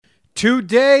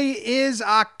Today is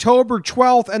October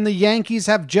 12th, and the Yankees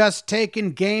have just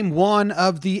taken Game 1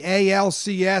 of the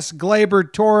ALCS.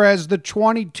 Gleyber Torres, the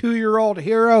 22-year-old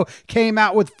hero, came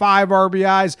out with 5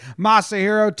 RBIs.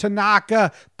 Masahiro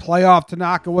Tanaka, playoff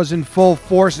Tanaka, was in full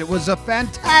force. It was a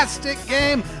fantastic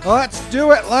game. Let's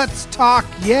do it. Let's talk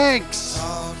Yanks.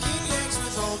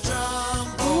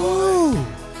 Ooh,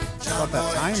 how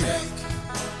about that timing?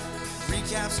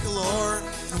 Recaps galore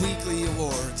and weekly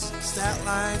awards. Stat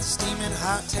lines, steaming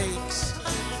hot takes.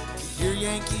 Your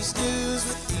Yankees news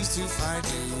with these two fine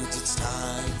dudes. It's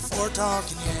time for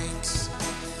Talking Yanks.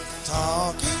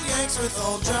 Talking Yanks with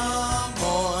old John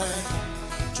Boy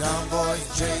and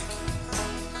Jake.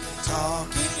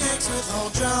 Talking Yanks with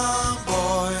old John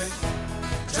Boy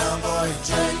and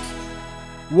Jake.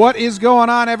 What is going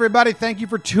on, everybody? Thank you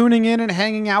for tuning in and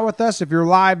hanging out with us. If you're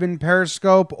live in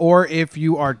Periscope or if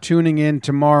you are tuning in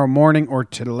tomorrow morning or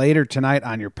later tonight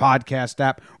on your podcast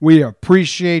app, we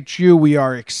appreciate you. We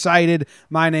are excited.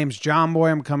 My name's John Boy.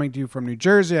 I'm coming to you from New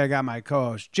Jersey. I got my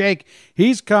co-host Jake.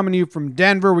 He's coming to you from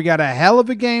Denver. We got a hell of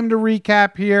a game to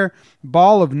recap here.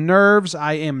 Ball of nerves.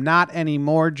 I am not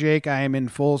anymore, Jake. I am in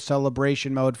full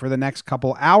celebration mode for the next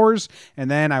couple hours,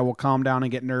 and then I will calm down and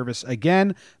get nervous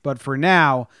again. But for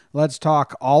now, let's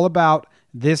talk all about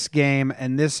this game,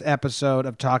 and this episode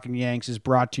of Talking Yanks is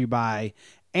brought to you by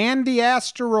Andy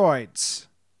Asteroids.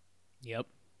 Yep.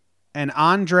 And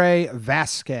Andre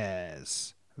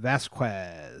Vasquez.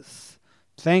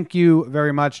 Thank you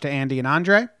very much to Andy and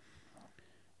Andre.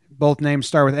 Both names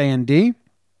start with A and D,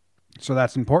 so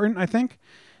that's important, I think.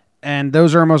 And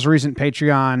those are our most recent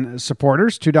Patreon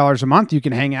supporters, $2 a month. You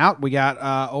can hang out. We got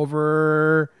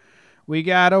over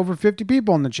 50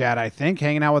 people in the chat, I think,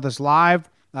 hanging out with us live,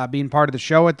 being part of the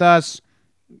show with us.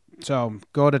 So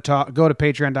go to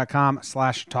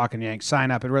patreon.com/talkingyanks. Sign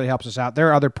up. It really helps us out. There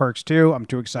are other perks too. I'm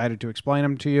too excited to explain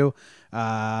them to you.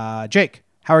 Jake,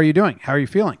 how are you doing? How are you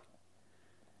feeling?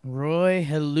 Roy,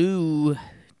 hello,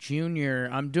 Junior.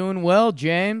 I'm doing well,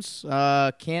 James.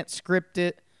 Can't script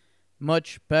it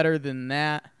much better than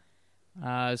that.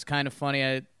 It's kind of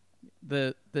funny.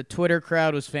 The Twitter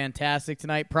crowd was fantastic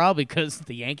tonight, probably because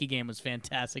the Yankee game was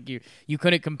fantastic. You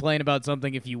couldn't complain about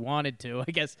something if you wanted to.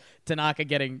 I guess Tanaka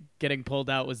getting pulled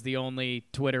out was the only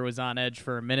Twitter was on edge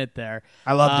for a minute there.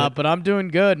 I loved it. But I'm doing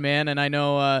good, man, and I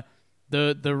know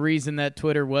the reason that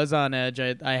Twitter was on edge,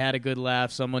 I had a good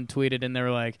laugh. Someone tweeted, and they were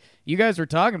like, you guys were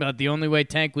talking about the only way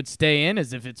Tank would stay in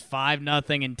is if it's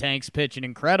 5-0 and Tank's pitching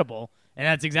incredible, and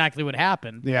that's exactly what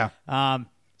happened. Yeah.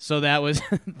 So that was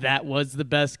that was the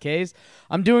best case.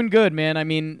 I'm doing good, man. I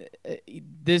mean,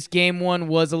 this game one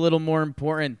was a little more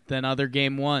important than other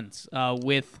game ones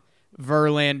with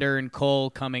Verlander and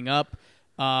Cole coming up.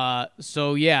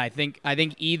 So yeah, I think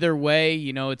either way,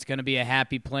 it's going to be a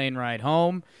happy plane ride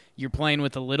home. You're playing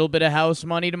with a little bit of house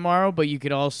money tomorrow, but you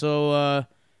could also,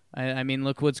 I mean,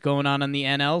 look what's going on the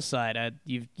NL side.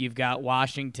 You've got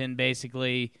Washington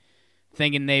basically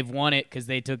thinking they've won it because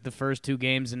they took the first 2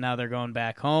 games and now they're going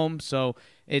back home. So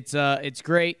it's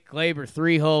great. Gleyber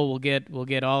 3-hole. We'll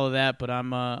get all of that, but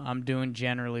I'm doing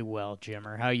generally well.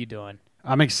 Jimmer, how you doing?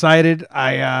 I'm excited.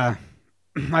 I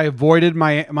avoided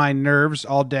my nerves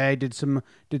all day. Did some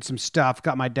stuff.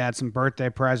 Got my dad some birthday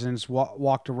presents.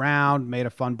 Walked around. Made a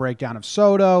fun breakdown of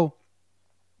Soto.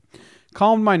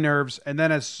 Calmed my nerves, and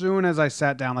then as soon as I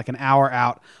sat down, like an hour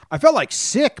out, I felt like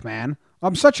sick, man.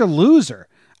 I'm such a loser.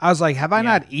 I was like, have I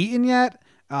not eaten yet?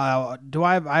 Do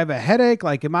I have a headache?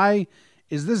 Like,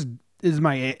 is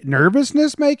my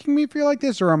nervousness making me feel like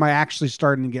this, or am I actually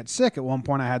starting to get sick? At one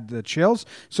point I had the chills.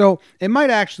 So it might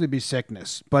actually be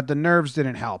sickness, but the nerves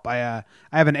didn't help. I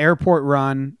have an airport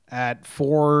run at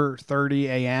 4:30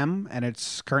 a.m. and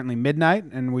it's currently midnight,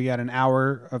 and we got an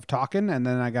hour of talking, and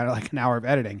then I got like an hour of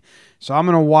editing. So I'm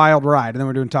in a wild ride, and then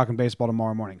we're doing Talking Baseball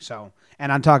tomorrow morning. And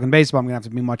on Talking Baseball, I'm going to have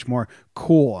to be much more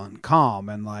cool and calm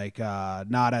and like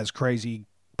not as crazy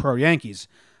pro Yankees.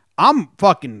 I'm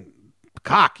fucking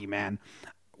cocky, man.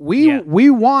 We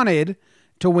wanted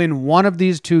to win one of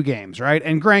these 2 games, right?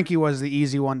 And Greinke was the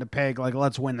easy one to peg. Like,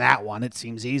 let's win that one. It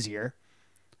seems easier.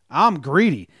 I'm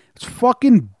greedy. Let's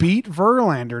fucking beat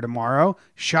Verlander tomorrow.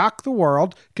 Shock the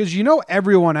world. Because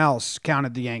everyone else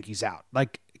counted the Yankees out.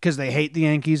 Like, because they hate the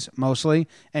Yankees mostly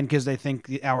and because they think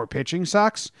our pitching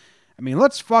sucks. I mean,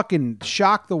 let's fucking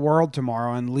shock the world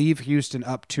tomorrow and leave Houston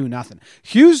up 2-0.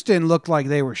 Houston looked like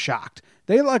they were shocked.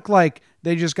 They looked like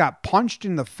they just got punched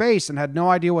in the face and had no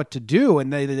idea what to do,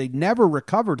 and they never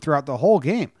recovered throughout the whole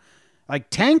game. Like,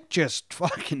 Tank just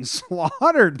fucking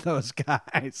slaughtered those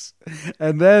guys.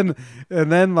 And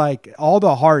then like all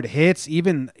the hard hits,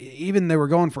 even they were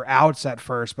going for outs at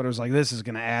first, but it was like, this is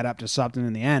going to add up to something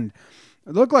in the end.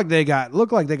 It looked like they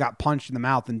got punched in the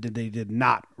mouth and they did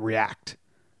not react.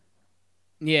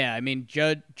 Yeah, I mean,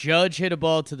 Judge hit a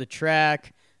ball to the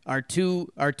track. Our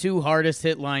two hardest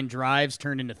hit line drives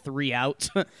turned into 3 outs.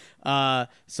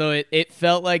 So it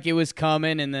felt like it was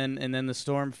coming, and then the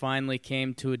storm finally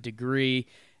came to a degree.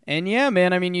 And yeah,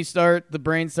 man, I mean, the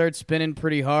brain starts spinning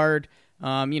pretty hard.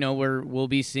 We'll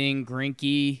be seeing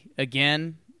Greinke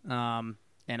again.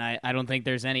 And I don't think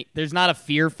there's not a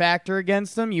fear factor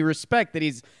against him. You respect that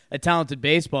he's a talented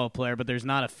baseball player, but there's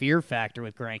not a fear factor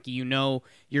with Greinke. You know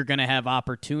you're going to have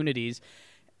opportunities.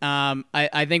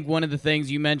 I think one of the things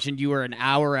you mentioned, you were an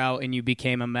hour out and you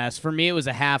became a mess. For me, it was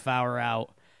a half hour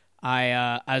out.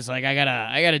 I was like, I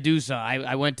gotta do something.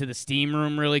 I went to the steam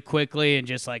room really quickly and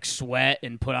just like sweat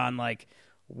and put on like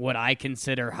what I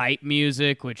consider hype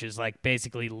music, which is like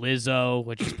basically Lizzo,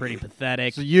 which is pretty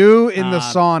pathetic. So you in the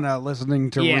sauna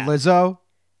listening to Lizzo?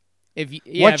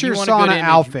 What's your sauna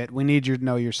outfit? We need you to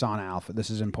know your sauna outfit. This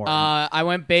is important. I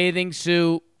went bathing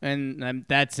suit and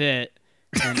that's it.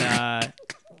 And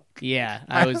yeah,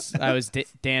 I was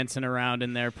dancing around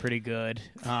in there pretty good.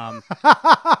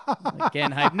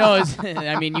 Getting hyped. No,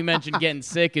 I mean, you mentioned getting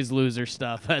sick is loser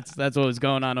stuff. That's what was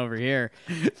going on over here.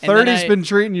 30's been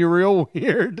treating you real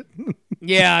weird.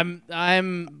 Yeah,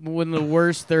 I'm one of the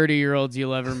worst 30-year-olds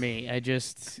you'll ever meet. I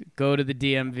just go to the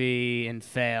DMV and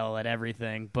fail at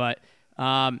everything. But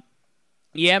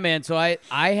yeah, man. So I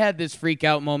had this freak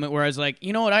out moment where I was like,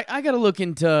 you know what? I got to look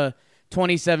into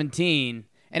 2017.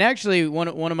 And actually, one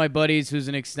of my buddies who's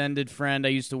an extended friend, I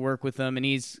used to work with him, and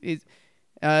he's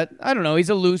I don't know, he's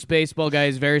a loose baseball guy.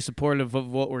 He's very supportive of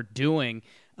what we're doing.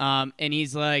 And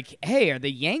he's like, hey, are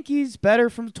the Yankees better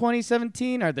from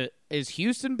 2017? Is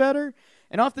Houston better?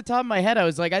 And off the top of my head, I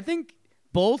was like, I think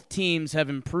both teams have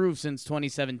improved since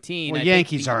 2017. Well,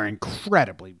 Yankees are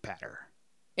incredibly better.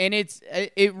 And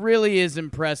it really is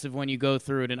impressive when you go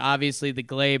through it. And obviously the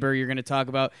Glaber you're going to talk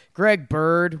about. Greg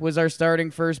Bird was our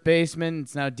starting first baseman.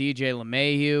 It's now DJ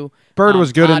LeMahieu. Bird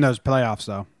was good in those playoffs,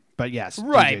 though. But yes.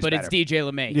 Right, DJ's but better. it's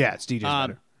DJ LeMahieu. Yeah, it's DJ's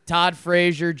better. Todd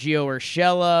Frazier, Gio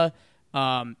Urshela.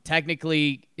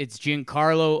 Technically, it's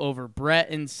Giancarlo over Brett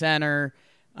in center.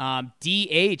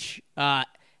 DH,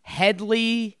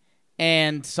 Headley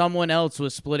and someone else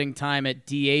was splitting time at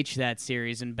DH that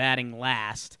series and batting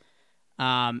last.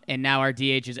 And now our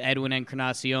DH is Edwin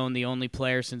Encarnacion, the only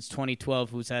player since 2012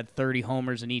 who's had 30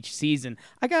 homers in each season.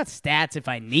 I got stats if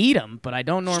I need them, but I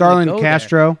don't normally Starlin go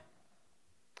Castro.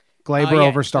 Glaber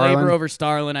over Starlin. Glaber over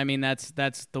Starlin. I mean, that's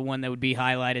the one that would be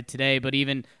highlighted today. But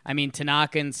even, I mean,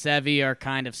 Tanaka and Sevy are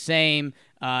kind of same.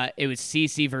 It was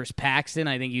CeCe versus Paxton.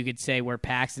 I think you could say where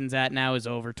Paxton's at now is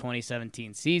over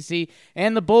 2017 CeCe.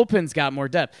 And the bullpen's got more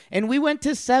depth. And we went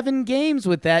to 7 games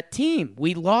with that team.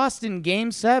 We lost in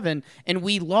Game 7, and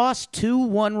we lost 2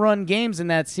 one-run games in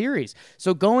that series.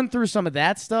 So going through some of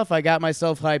that stuff, I got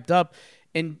myself hyped up.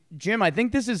 And, Jim, I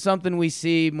think this is something we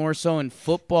see more so in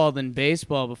football than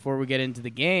baseball before we get into the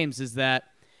games, is that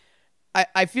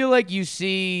I feel like you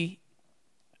see,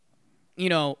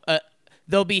 they'll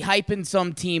be hyping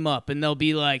some team up, and they'll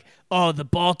be like, oh, the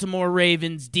Baltimore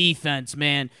Ravens defense,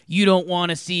 man, you don't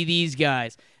want to see these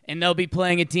guys. And they'll be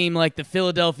playing a team like the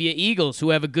Philadelphia Eagles,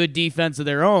 who have a good defense of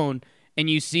their own, and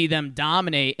you see them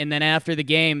dominate. And then after the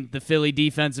game, the Philly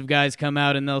defensive guys come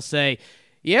out, and they'll say,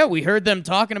 yeah, we heard them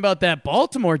talking about that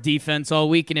Baltimore defense all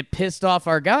week, and it pissed off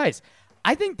our guys.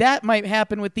 I think that might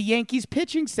happen with the Yankees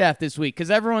pitching staff this week,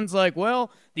 because everyone's like,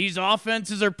 well, these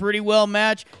offenses are pretty well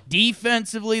matched.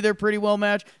 Defensively, they're pretty well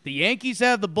matched. The Yankees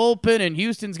have the bullpen, and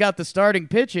Houston's got the starting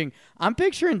pitching. I'm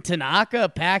picturing Tanaka,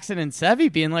 Paxton, and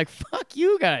Sevy being like, fuck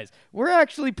you guys. We're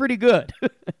actually pretty good.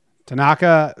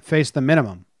 Tanaka faced the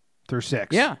minimum through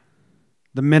 6. Yeah.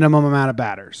 The minimum amount of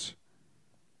batters.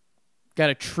 Got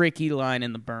a tricky line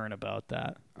in the burn about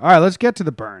that. All right, let's get to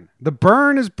the burn. The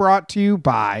burn is brought to you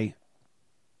by...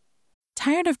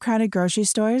 Tired of crowded grocery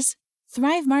stores?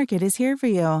 Thrive Market is here for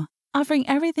you, offering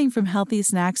everything from healthy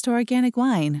snacks to organic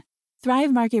wine.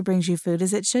 Thrive Market brings you food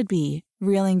as it should be,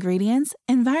 real ingredients,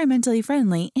 environmentally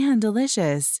friendly, and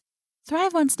delicious.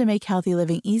 Thrive wants to make healthy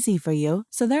living easy for you,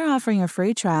 so they're offering a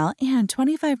free trial and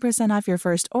 25% off your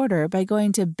first order by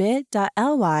going to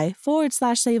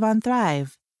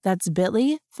bit.ly/saveonthrive. That's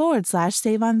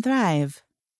bit.ly/saveonthrive.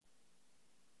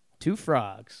 Two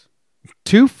frogs.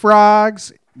 Two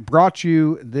frogs brought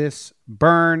you this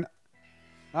burn.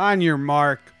 On your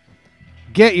mark,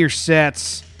 get your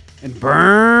sets, and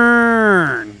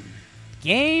burn.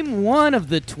 Game 1 of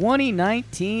the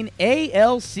 2019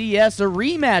 ALCS, a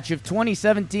rematch of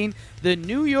 2017. The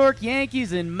New York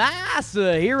Yankees and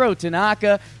Masahiro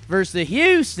Tanaka versus the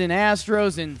Houston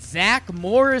Astros and Zach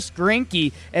Morris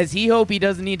Greinke, as he hope he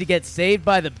doesn't need to get saved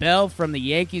by the bell from the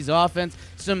Yankees offense.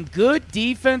 Some good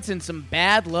defense and some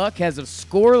bad luck has us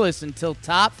scoreless until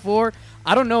top 4.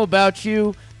 I don't know about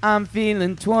you. I'm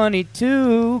feeling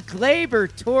 22.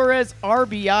 Gleyber Torres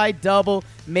RBI double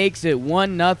makes it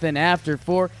 1-0 after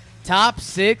 4. Top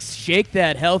 6, shake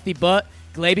that healthy butt.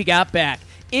 Gleyber got back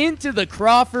into the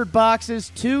Crawford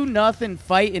boxes. 2-0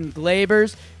 fight in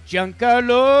Gleyber's.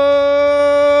 Giancarlo,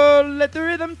 let the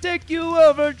rhythm take you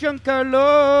over,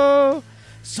 Giancarlo.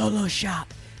 Solo shot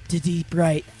to deep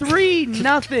right.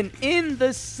 3-0 in the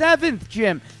 7th,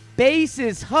 Jim.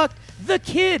 Bases hucked. The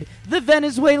kid, the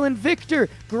Venezuelan Victor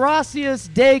Gracias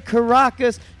de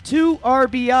Caracas, 2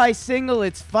 RBI single.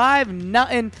 It's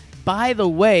 5-0. By the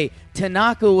way,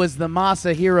 Tanaka was the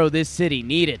Masahiro this city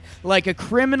needed. Like a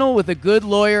criminal with a good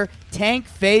lawyer, Tank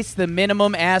faced the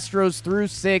minimum Astros through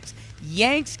 6.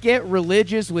 Yanks get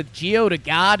religious with Gio to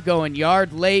God going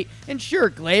yard late. And sure,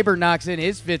 Gleyber knocks in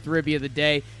his 5th ribby of the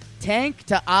day. Tank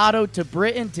to Otto to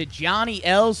Britton to Johnny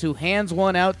Els, who hands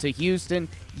one out to Houston.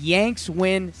 Yanks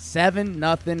win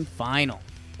 7-0 final.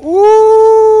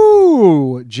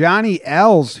 Ooh, Johnny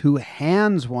Els, who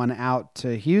hands one out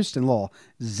to Houston. Little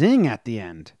zing at the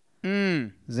end.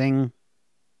 Zing.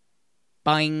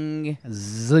 Bang.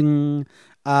 Zing.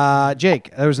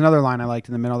 Jake, there was another line I liked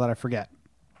in the middle that I forget.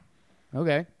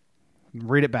 Okay.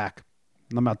 Read it back.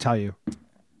 I'll tell you.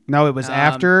 No, it was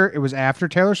after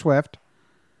Taylor Swift.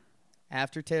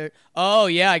 After Taylor. Oh,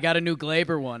 yeah, I got a new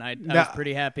Gleyber one. I was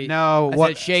pretty happy. No,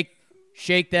 I said,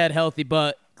 shake that healthy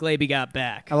butt. Gleyber got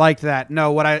back. I liked that.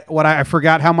 No, what I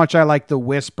forgot how much I liked the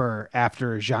whisper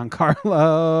after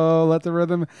Giancarlo. Let the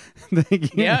rhythm.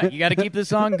 Yeah, you got to keep the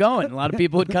song going. A lot of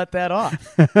people would cut that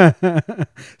off.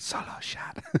 Solo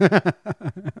shot.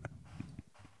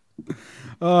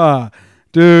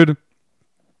 Dude.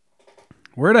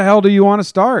 Where the hell do you want to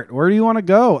start? Where do you want to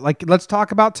go? Like, let's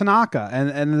talk about Tanaka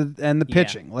and the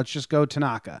pitching. Yeah. Let's just go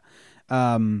Tanaka.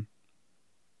 Fuck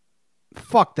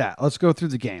that. Let's go through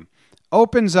the game.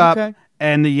 Opens up,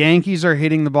 and the Yankees are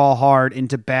hitting the ball hard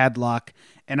into bad luck,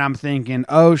 and I'm thinking,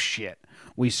 oh, shit.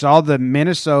 We saw the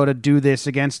Minnesota do this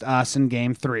against us in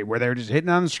Game 3, where they were just hitting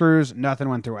on the screws, nothing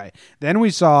went their way. Then we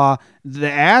saw the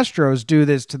Astros do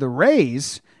this to the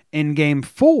Rays in Game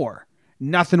 4.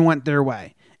 Nothing went their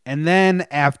way. And then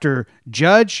after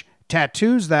Judge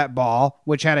tattoos that ball,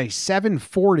 which had a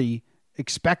 740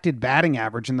 expected batting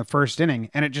average in the first inning,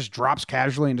 and it just drops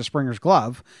casually into Springer's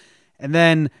glove. And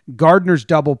then Gardner's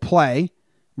double play,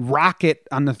 rocket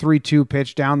on the 3-2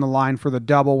 pitch down the line for the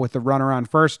double with the runner on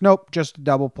first. Nope, just a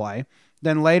double play.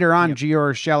 Then later on,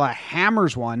 Gio Urshela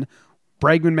hammers one.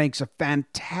 Bregman makes a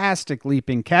fantastic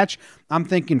leaping catch. I'm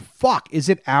thinking, fuck, is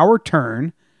it our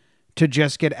turn to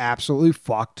just get absolutely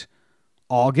fucked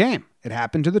all game? It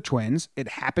happened to the Twins. It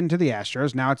happened to the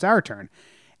Astros. Now it's our turn.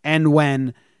 And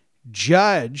when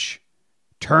Judge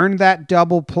turned that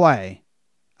double play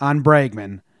on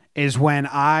Bregman is when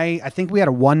I think we had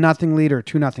a 1-0 lead or a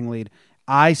 2-0 lead.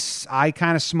 I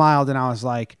kind of smiled and I was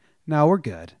like, no, we're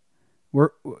good.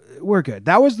 We're good.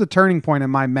 That was the turning point in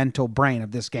my mental brain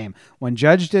of this game. When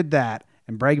Judge did that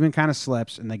and Bregman kind of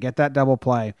slips and they get that double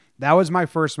play, that was my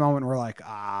first moment where we're like,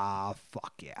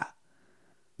 fuck yeah.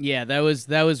 Yeah, that was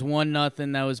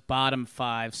 1-0. That was bottom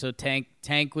 5. So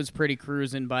Tank was pretty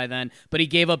cruising by then, but he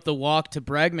gave up the walk to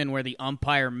Bregman where the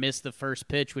umpire missed the first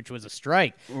pitch, which was a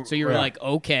strike. So you were like,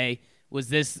 okay, was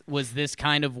this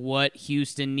kind of what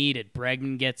Houston needed?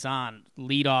 Bregman gets on,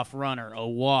 leadoff runner, a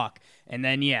walk, and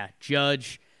then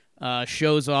Judge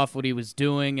shows off what he was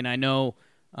doing. And I know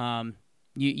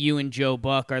you and Joe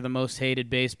Buck are the most hated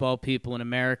baseball people in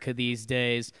America these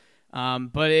days.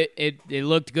 But it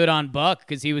looked good on Buck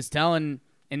because he was telling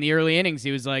in the early innings,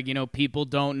 he was like, people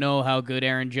don't know how good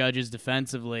Aaron Judge is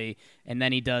defensively, and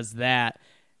then he does that.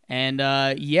 And,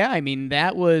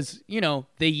 that was, the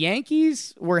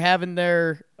Yankees were having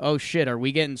their, oh, shit, are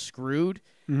we getting screwed?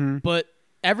 Mm-hmm. But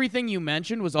everything you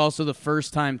mentioned was also the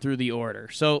first time through the order.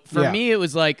 So for me, it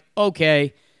was like,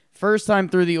 okay, first time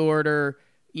through the order,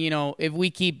 if we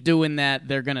keep doing that,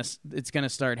 it's going to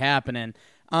start happening.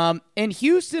 In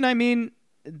Houston,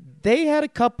 they had a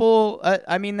couple.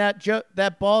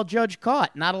 That ball Judge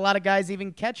caught. Not a lot of guys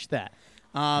even catch that.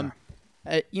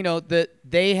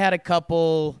 They had a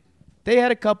couple. They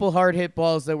had a couple hard hit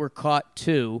balls that were caught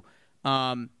too,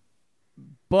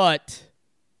 but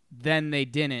then they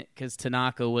didn't because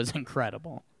Tanaka was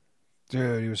incredible.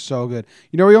 Dude, he was so good.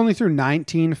 He only threw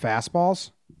 19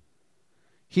 fastballs.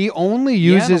 He only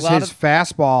Yeah, and a uses lot his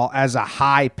fastball as a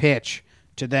high pitch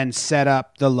to then set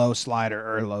up the low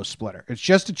slider or low splitter. It's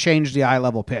just to change the eye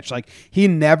level pitch. Like, he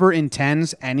never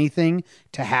intends anything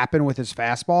to happen with his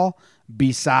fastball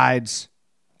besides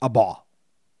a ball.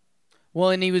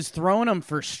 Well, and he was throwing them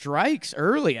for strikes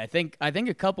early. I think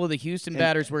a couple of the Houston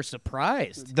batters were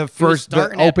surprised. The He was first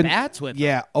starting open at bats with them.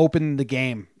 yeah, opened the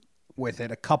game with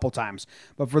it a couple times.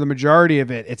 But for the majority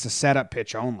of it, it's a setup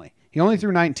pitch only. He only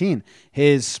threw 19.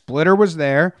 His splitter was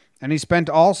there, and he spent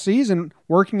all season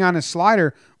working on his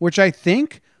slider, which I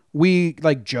think we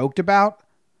joked about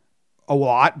a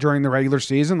lot during the regular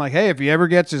season. Like, hey, if he ever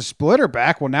gets his splitter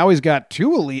back, well, now he's got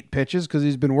 2 elite pitches because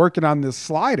he's been working on this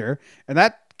slider, and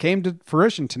that came to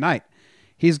fruition tonight.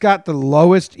 He's got the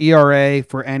lowest ERA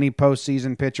for any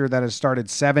postseason pitcher that has started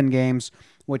 7 games,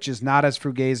 which is not as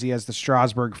fugazi as the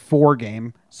Strasburg 4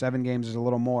 game. 7 games is a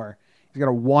little more. He's got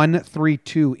a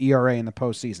 1.32 ERA in the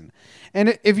postseason.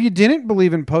 And if you didn't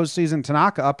believe in postseason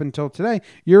Tanaka up until today,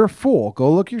 you're a fool.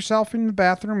 Go look yourself in the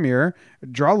bathroom mirror,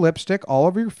 draw lipstick all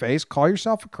over your face, call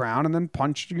yourself a clown, and then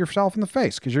punch yourself in the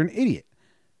face because you're an idiot.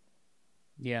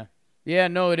 Yeah. Yeah,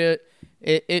 no,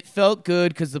 it felt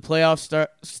good because the playoff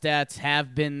stats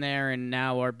have been there and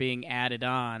now are being added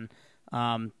on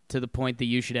to the point that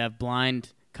you should have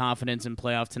blind confidence in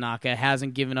playoff Tanaka.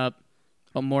 Hasn't given up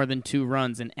more than 2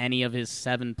 runs in any of his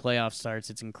 7 playoff starts.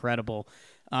 It's incredible.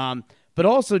 But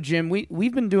also, Jim,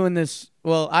 we've been doing this.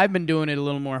 Well, I've been doing it a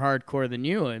little more hardcore than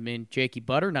you. I mean, Jakey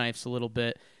Butterknife's a little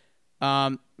bit.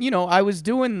 I was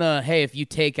doing hey, if you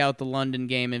take out the London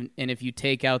game and if you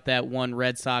take out that one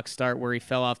Red Sox start where he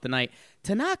fell off the night,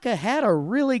 Tanaka had a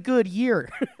really good year.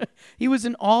 He was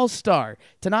an all-star.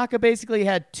 Tanaka basically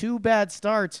had 2 bad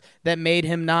starts that made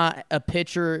him not a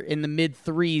pitcher in the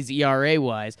mid-3s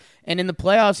ERA-wise. And in the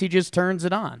playoffs, he just turns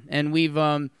it on. And we've,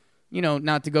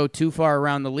 not to go too far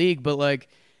around the league, but,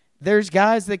 there's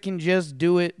guys that can just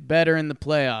do it better in the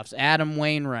playoffs. Adam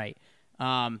Wainwright.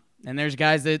 And there's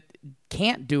guys that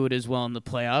can't do it as well in the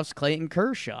playoffs. Clayton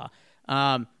Kershaw.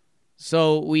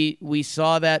 So we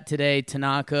saw that today.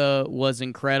 Tanaka was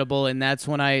incredible, and that's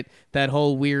when that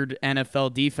whole weird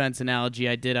NFL defense analogy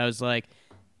I did, I was like,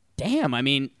 damn, I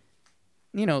mean,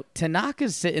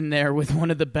 Tanaka's sitting there with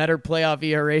one of the better playoff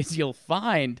ERAs you'll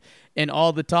find, and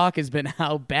all the talk has been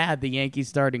how bad the Yankees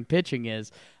starting pitching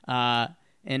is.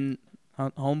 And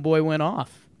homeboy went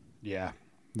off. Yeah.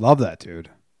 Love that dude.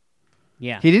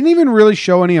 Yeah. He didn't even really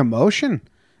show any emotion.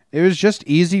 It was just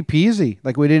easy peasy.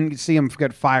 We didn't see him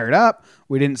get fired up.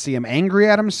 We didn't see him angry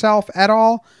at himself at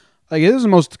all. It was the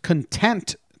most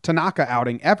content Tanaka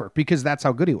outing ever because that's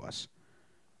how good he was.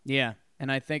 Yeah.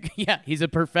 And I think, he's a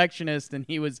perfectionist and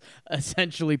he was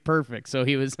essentially perfect. So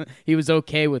he was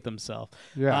okay with himself.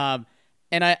 Yeah.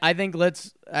 And I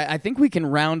think we can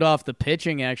round off the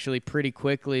pitching actually pretty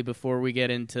quickly before we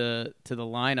get into the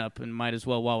lineup, and might as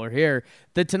well while we're here.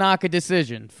 The Tanaka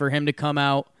decision for him to come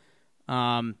out,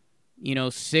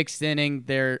 6th inning,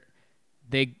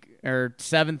 or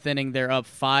 7th inning, they're up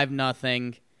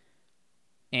 5-0,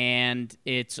 and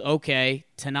it's okay.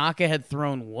 Tanaka had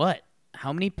thrown what?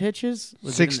 How many pitches?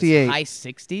 Was 68. It in the high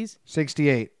 60s?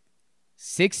 68.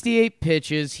 68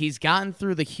 pitches. He's gotten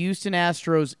through the Houston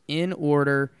Astros in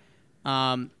order.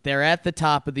 They're at the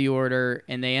top of the order,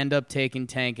 and they end up taking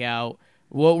Tank out.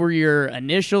 What were your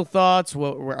initial thoughts?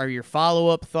 What are your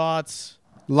follow-up thoughts?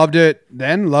 Loved it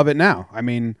then, love it now. I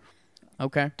mean,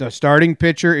 okay. The starting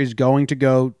pitcher is going to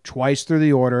go twice through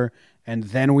the order, and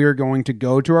then we are going to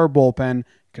go to our bullpen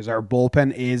because our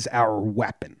bullpen is our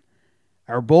weapon.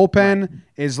 Our bullpen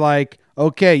is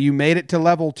okay, you made it to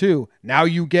level 2. Now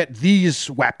you get these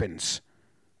weapons.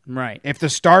 Right. If the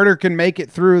starter can make it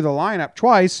through the lineup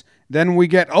twice, then we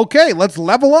get, okay, let's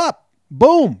level up.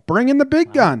 Boom, bring in the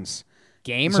big guns.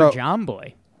 Gamer John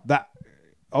Boy.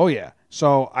 Oh yeah.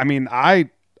 So I mean, I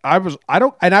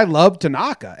love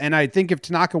Tanaka, and I think if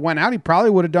Tanaka went out, he probably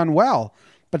would have done well.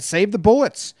 But save the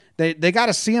bullets. They got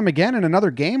to see him again in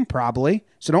another game probably.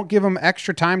 So don't give him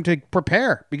extra time to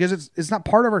prepare because it's not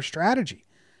part of our strategy.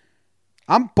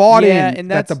 I'm bought in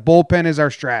that the bullpen is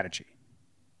our strategy.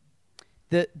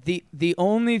 The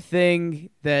only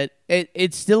thing that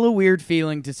it's still a weird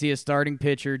feeling to see a starting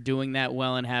pitcher doing that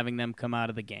well and having them come out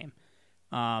of the game.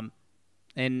 And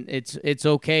it's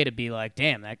okay to be like,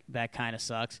 damn, that kind of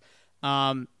sucks.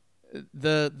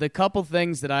 The couple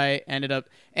things that I ended up,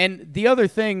 and the other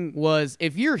thing was,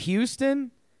 if you're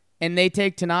Houston and they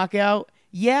take Tanaka out,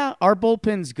 yeah, our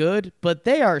bullpen's good, but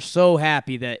they are so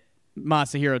happy that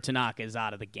Masahiro Tanaka is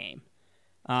out of the game.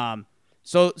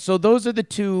 So those are the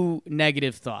 2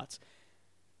 negative thoughts.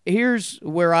 Here's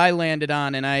where I landed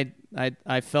on, and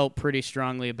I felt pretty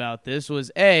strongly about this,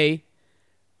 was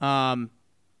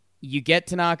You get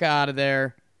Tanaka out of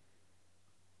there.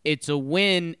 It's a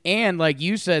win, and like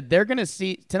you said, they're going to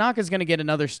see Tanaka's going to get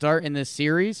another start in this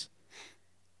series.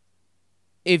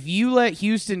 If you let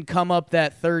Houston come up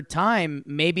that third time,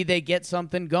 maybe they get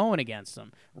something going against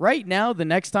them. Right now, the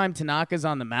next time Tanaka's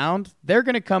on the mound, they're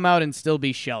going to come out and still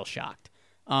be shell-shocked.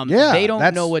 They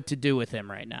don't know what to do with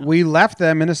him right now. We left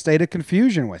them in a state of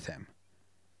confusion with him.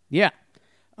 Yeah.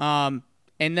 And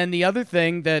then the other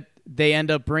thing that they end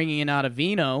up bringing in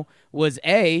Ottavino was,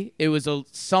 it was a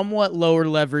somewhat lower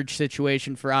leverage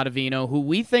situation for Ottavino, who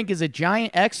we think is a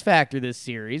giant X factor this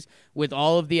series with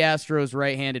all of the Astros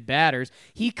right-handed batters.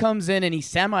 He comes in and he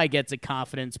gets a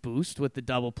confidence boost with the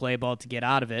double play ball to get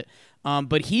out of it.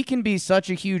 But he can be such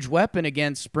a huge weapon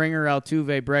against Springer,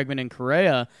 Altuve, Bregman, and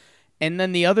Correa. And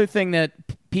then the other thing that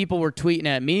people were tweeting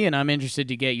at me, and I'm interested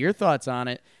to get your thoughts on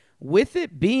it, with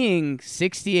it being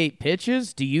 68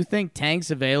 pitches, do you think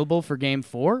Tank's available for Game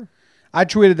 4? I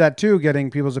tweeted that too, getting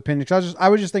people's opinions. I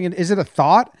was just thinking, is it a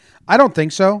thought? I don't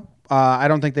think so. I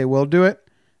don't think they will do it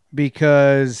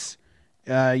because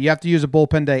you have to use a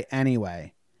bullpen day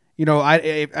anyway. You know,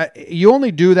 you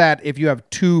only do that if you have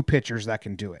two pitchers that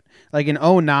can do it. Like in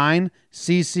 2009,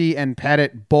 CeCe and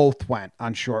Pettit both went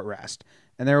on short rest,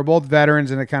 and they were both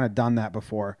veterans and had kind of done that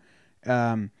before.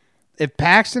 If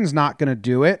Paxton's not going to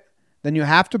do it, then you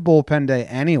have to bullpen day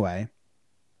anyway.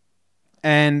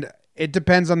 And it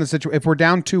depends on the situation. If we're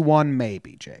down 2-1,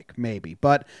 maybe, Jake. Maybe.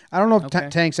 But I don't know if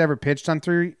Tank's ever pitched on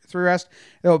three rest.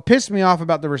 What pissed me off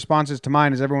about the responses to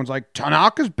mine is everyone's like,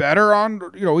 Tanaka's better on,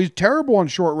 he's terrible on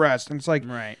short rest. And it's like,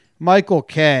 right. Michael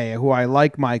K., who I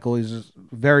like Michael, he's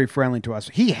very friendly to us.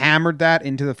 He hammered that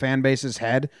into the fan base's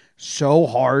head so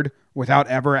hard without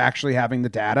ever actually having the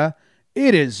data.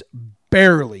 It is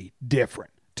barely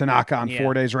different. Tanaka on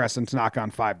 4 days rest and Tanaka on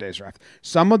 5 days rest.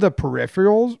 Some of the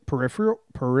peripherals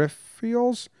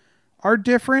are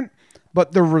different,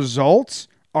 but the results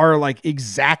are like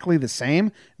exactly the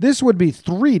same. This would be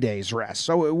 3 days rest,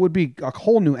 so it would be a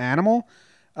whole new animal.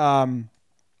 I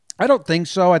don't think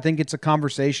so. I think it's a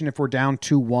conversation if we're down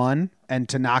 2-1 and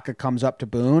Tanaka comes up to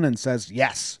Boone and says,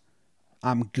 yes,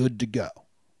 I'm good to go.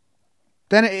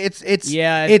 Then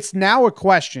it's now a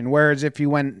question, whereas if you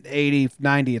went 80,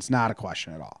 90, it's not a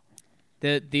question at all.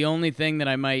 The only thing that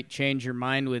I might change your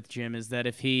mind with, Jim, is that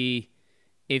if he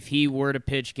were to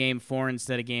pitch Game 4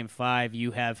 instead of Game 5,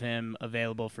 you have him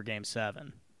available for Game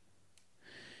 7.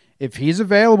 If he's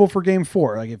available for Game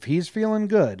 4, like if he's feeling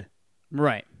good,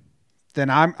 right, then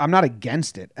I'm not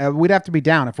against it. We'd have to be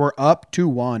down. If we're up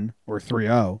 2-1 or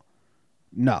 3-0,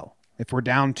 no. If we're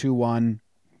down 2-1,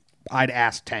 I'd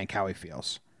ask Tank how he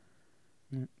feels.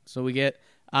 So we get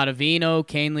Ottavino.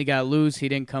 Canely got loose. He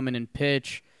didn't come in and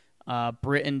pitch.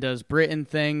 Britton does Britton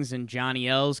things, and Johnny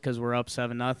L's because we're up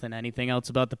 7-0. Anything else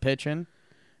about the pitching?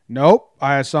 Nope.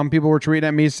 Some people were tweeting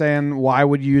at me saying, why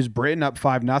would you use Britton up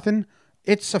 5-0?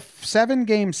 It's a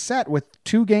 7-game set with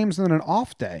 2 games and an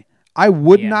off day. I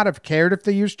would not have cared if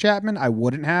they used Chapman. I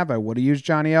wouldn't have. I would have used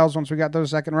Johnny L's once we got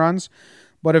those second runs.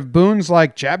 But if Boone's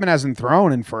like, Chapman hasn't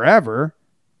thrown in forever,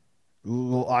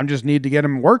 I just need to get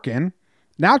him working.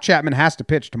 Now Chapman has to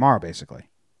pitch tomorrow, basically.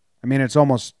 I mean, it's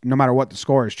almost, no matter what the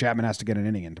score is, Chapman has to get an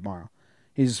inning in tomorrow.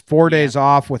 He's 4 days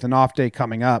off with an off day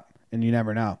coming up, and you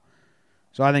never know.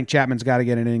 So I think Chapman's got to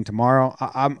get an inning tomorrow.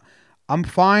 I'm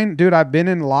fine. Dude, I've been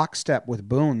in lockstep with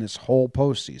Boone this whole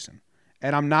postseason,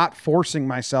 and I'm not forcing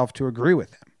myself to agree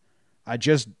with him. I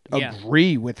just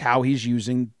agree with how he's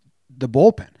using the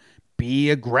bullpen.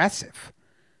 Be aggressive.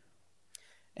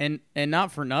 And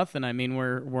not for nothing. I mean,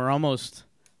 we're almost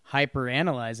hyper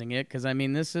analyzing it because I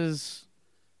mean this is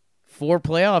 4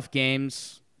 playoff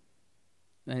games.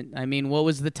 I mean, what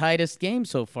was the tightest game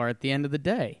so far at the end of the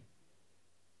day?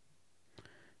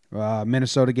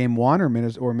 Minnesota game 1 or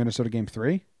Minnesota game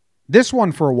 3. This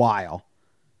one for a while.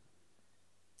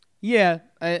 Yeah,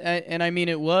 I mean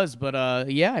it was, but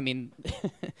I mean,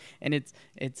 and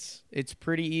it's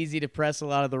pretty easy to press a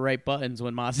lot of the right buttons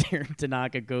when Masahiro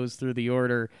Tanaka goes through the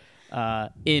order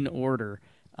in order.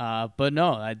 But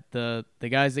no, the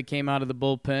guys that came out of the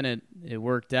bullpen, it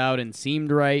worked out and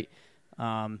seemed right.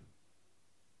 Johnny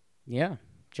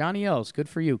L's, good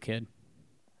for you, kid.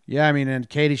 Yeah, I mean, and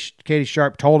Katie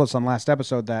Sharp told us on last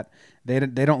episode that they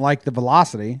don't like the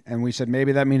velocity, and we said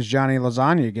maybe that means Johnny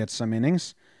Lasagna gets some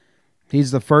innings.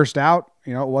 He's the first out.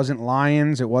 You know, it wasn't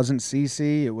Lyons. It wasn't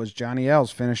CeCe. It was Johnny L's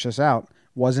finished us out.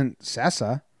 Wasn't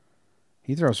Sessa.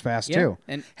 He throws fast, too.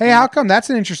 How come? That's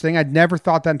an interesting. I'd never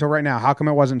thought that until right now. How come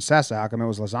it wasn't Sessa? How come it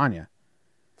was Lasagna?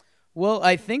 Well,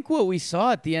 I think what we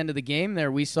saw at the end of the game there,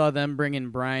 we saw them bring in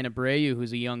Brian Abreu,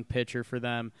 who's a young pitcher for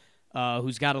them.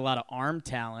 who's got a lot of arm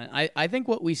talent. I think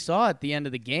what we saw at the end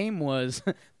of the game was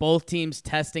both teams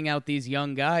testing out these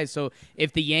young guys. So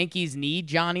if the Yankees need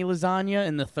Johnny Lasagna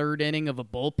in the third inning of a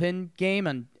bullpen game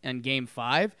on Game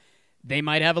 5, they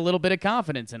might have a little bit of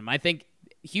confidence in him. I think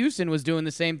Houston was doing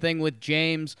the same thing with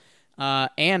James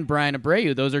and Brian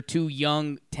Abreu. Those are two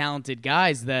young, talented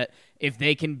guys that if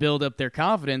they can build up their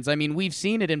confidence, I mean, we've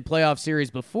seen it in playoff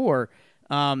series before.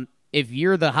 If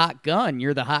you're the hot gun,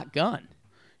 you're the hot gun.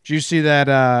 Did you see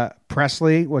that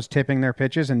Presley was tipping their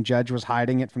pitches and Judge was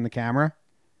hiding it from the camera?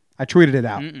 I tweeted it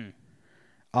out.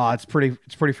 It's pretty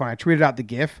funny. I tweeted out the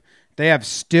GIF. They have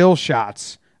still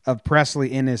shots of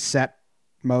Presley in his set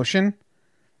motion,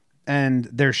 and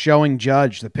they're showing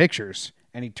Judge the pictures,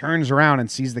 and he turns around and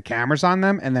sees the cameras on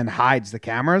them and then hides the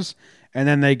cameras, and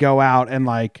then they go out and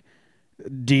like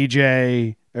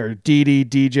DJ or Didi,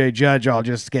 DJ, Judge all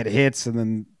just get hits, and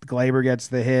then Glaber gets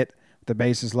the hit, the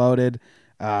bases loaded.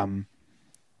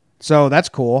 So that's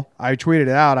cool. I tweeted it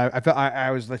out.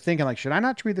 I was thinking, like, should I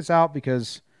not tweet this out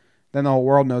because then the whole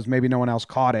world knows maybe no one else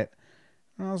caught it.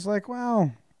 And I was like,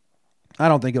 well, I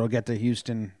don't think it'll get to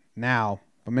Houston now,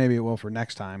 but maybe it will for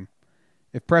next time.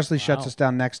 If Presley shuts us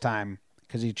down next time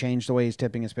because he changed the way he's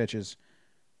tipping his pitches,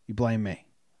 you blame me.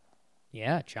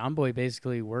 Yeah, John Boy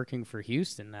basically working for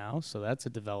Houston now, so that's a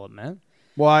development.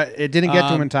 Well, it didn't get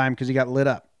to him in time because he got lit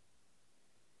up.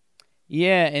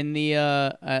 Yeah, and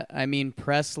I mean,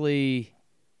 Presley,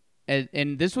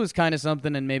 and this was kind of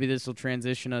something, and maybe this will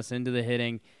transition us into the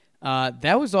hitting.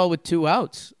 That was all with 2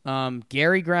 outs.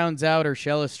 Gary grounds out,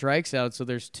 Urshela strikes out, so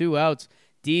there's 2 outs.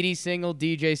 Didi single,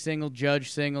 DJ single,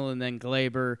 Judge single, and then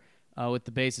Glaber with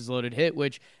the bases loaded hit,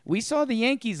 which we saw the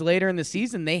Yankees later in the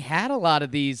season. They had a lot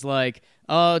of these, like,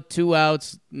 2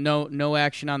 outs, no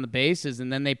action on the bases,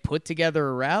 and then they put together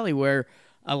a rally where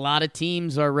a lot of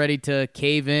teams are ready to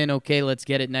cave in. Okay, let's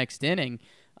get it next inning.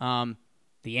 The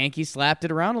Yankees slapped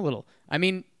it around a little. I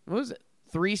mean, what was it?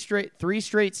 3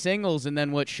 straight singles, and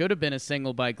then what should have been a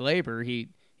single by Glaber, he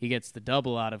gets the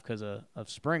double out of because of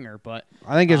Springer. But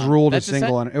I think it's ruled a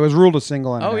single. It was ruled a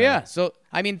single. Oh yeah. So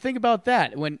I mean, think about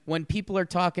that. When people are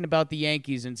talking about the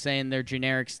Yankees and saying their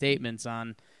generic statements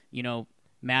on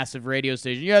massive radio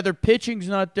station. Yeah, their pitching's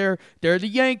not there. They're the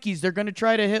Yankees. They're going to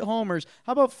try to hit homers.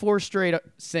 How about 4 straight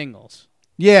singles?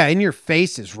 Yeah, in your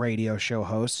faces, radio show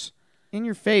hosts. In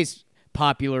your face,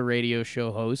 popular radio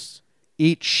show hosts.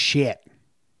 Eat shit.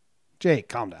 Jake,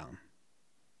 calm down.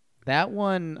 That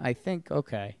one, I think,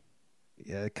 okay.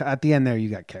 Yeah, at the end there, you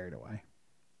got carried away.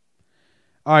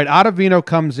 All right, Ottavino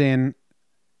comes in,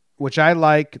 which I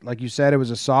like. Like you said, it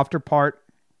was a softer part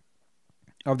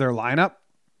of their lineup.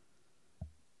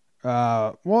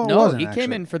 Well, it wasn't, he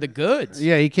came in for the goods.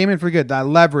 Yeah, he came in for good. That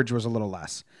leverage was a little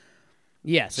less.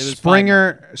 Yes, it was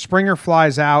Springer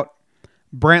flies out.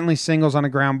 Brantley singles on a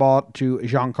ground ball to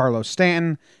Giancarlo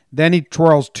Stanton. Then he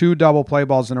twirls 2 double play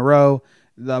balls in a row.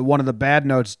 One of the bad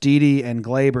notes, Didi and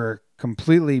Glaber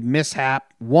completely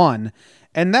mishap one.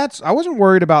 And I wasn't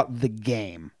worried about the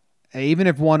game. Even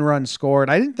if 1 run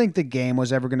scored, I didn't think the game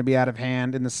was ever going to be out of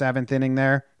hand in the 7th inning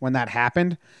there when that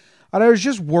happened. I was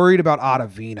just worried about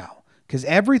Ottavino because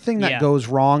everything that goes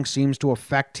wrong seems to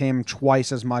affect him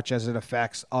twice as much as it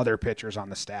affects other pitchers on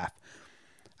the staff.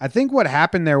 I think what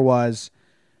happened there was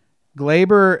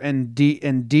Glaber and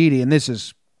Didi, and this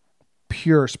is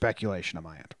pure speculation on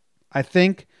my end. I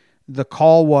think the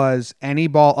call was any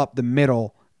ball up the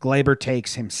middle, Glaber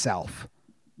takes himself.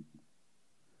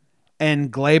 And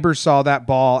Glaber saw that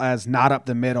ball as not up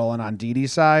the middle and on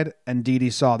Didi's side, and Didi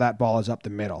saw that ball as up the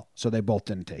middle, so they both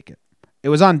didn't take it. It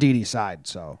was on Didi's side,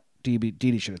 so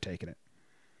Didi should have taken it.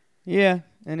 Yeah,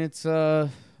 and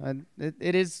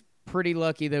it is pretty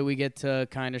lucky that we get to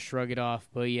kind of shrug it off,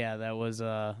 but yeah, that was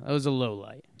a low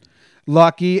light.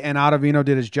 Lucky, and Ottavino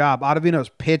did his job. Ottavino's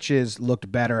pitches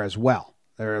looked better as well.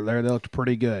 They looked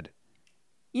pretty good.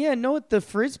 Yeah, no, the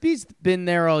Frisbee's been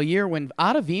there all year. When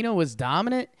Ottavino was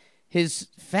dominant, his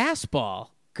fastball,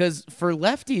 because for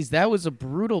lefties, that was a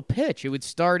brutal pitch. It would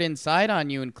start inside on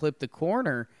you and clip the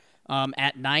corner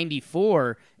at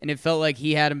 94, and it felt like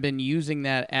he hadn't been using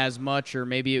that as much, or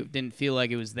maybe it didn't feel like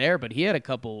it was there, but he had a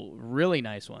couple really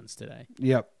nice ones today.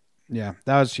 Yep. Yeah,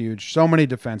 that was huge. So many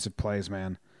defensive plays,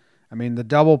 man. I mean, the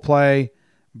double play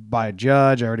by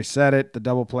Judge, I already said it. The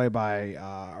double play by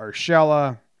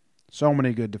Urshela. So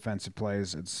many good defensive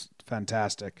plays. It's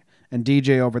fantastic. And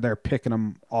DJ over there picking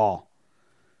them all.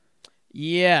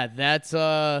 Yeah, that's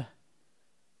I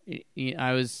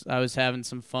was having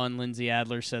some fun. Lindsey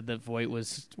Adler said that Voit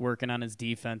was working on his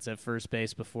defense at first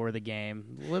base before the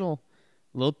game. A little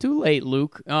too late,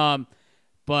 Luke.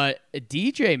 But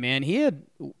DJ, man, he had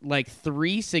like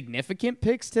 3 significant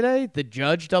picks today. The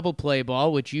Judge double play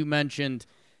ball, which you mentioned,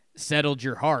 settled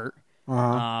your heart.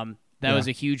 That was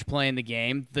a huge play in the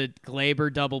game. The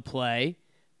Glaber double play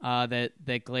that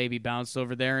Glaby bounced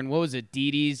over there. And what was it,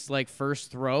 Didi's like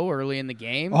first throw early in the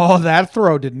game? Oh, that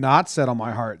throw did not settle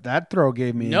my heart. That throw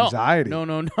gave me anxiety.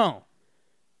 No.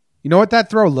 You know what that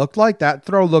throw looked like? That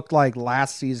throw looked like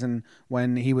last season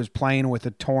when he was playing with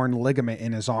a torn ligament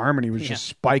in his arm and he was just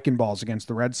spiking balls against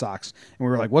the Red Sox. And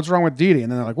we were like, what's wrong with Didi?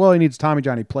 And then they're like, well, he needs Tommy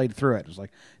John. He played through it. It was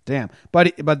like, damn.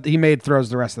 But he made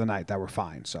throws the rest of the night that were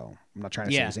fine. So I'm not trying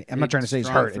to say he's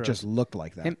hurt. It just looked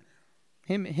like that.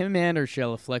 Him and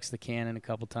Urshela flexed the cannon a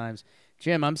couple times.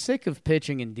 Jim, I'm sick of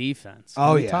pitching and defense.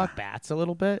 Can we talk bats a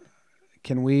little bit?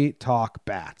 Can we talk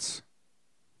bats?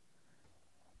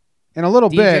 In a little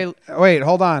bit. Wait,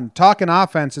 hold on. Talking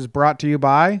offense is brought to you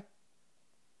by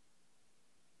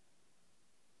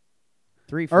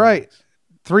 3 Frogs. All right.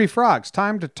 3 Frogs.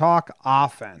 Time to talk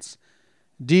offense.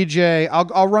 DJ,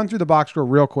 I'll run through the box score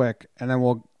real quick and then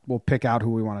we'll pick out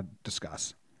who we want to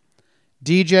discuss.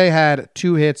 DJ had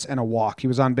 2 hits and a walk. He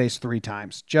was on base 3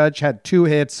 times. Judge had 2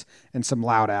 hits and some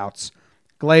loud outs.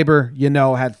 Glaber,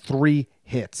 had 3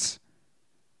 hits.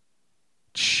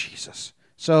 Jesus.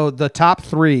 So the top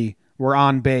 3 were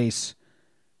on base.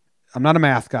 I'm not a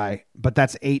math guy, but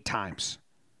that's 8 times.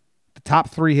 The top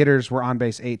 3 hitters were on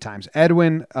base 8 times.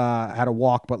 Edwin had a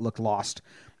walk but looked lost.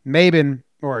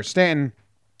 Stanton,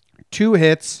 2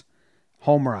 hits,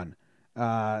 home run.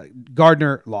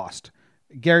 Gardner lost.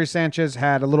 Gary Sanchez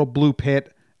had a little bloop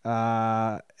hit,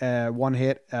 1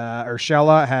 hit.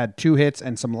 Urshela had 2 hits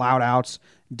and some loud outs.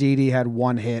 Didi had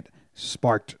 1 hit,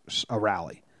 sparked a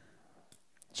rally.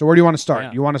 So where do you want to start?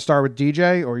 Yeah. You want to start with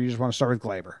DJ or you just want to start with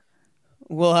Glaber?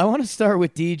 Well, I want to start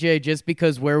with DJ just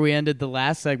because where we ended the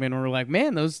last segment, we're like,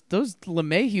 man, those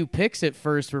LeMahieu picks at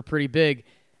first were pretty big.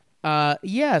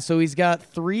 So he's got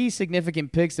 3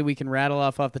 significant picks that we can rattle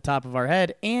off the top of our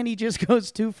head, and he just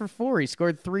goes 2 for 4. He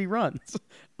scored 3 runs.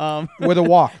 With a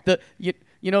walk.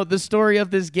 The story of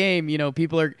this game, you're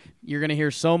going to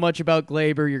hear so much about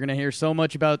Glaber. You're going to hear so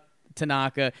much about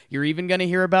Tanaka. You're even going to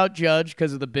hear about Judge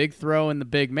because of the big throw and the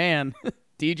big man.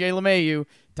 DJ LeMahieu,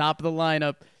 top of the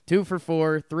lineup, 2 for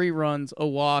 4, 3 runs, a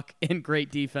walk, and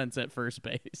great defense at first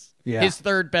base. Yeah. His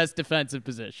 3rd best defensive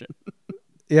position.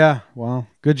 Yeah, well,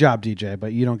 good job, DJ,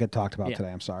 but you don't get talked about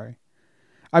today. I'm sorry.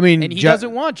 I mean, and he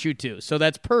doesn't want you to, so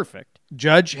that's perfect.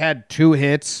 Judge had 2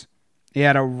 hits. He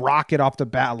had a rocket off the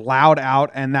bat, loud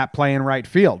out, and that play in right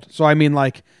field. So, I mean,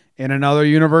 like, in another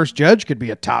universe, Judge could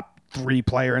be a top 3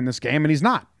 player in this game, and he's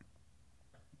not.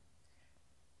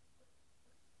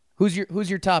 Who's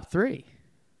your top 3?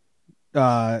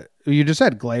 You just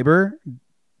said Glaber,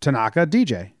 Tanaka,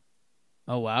 DJ.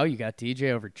 Oh, wow, you got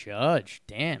DJ over Judge.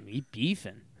 Damn, he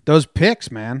beefing. Those picks,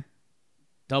 man.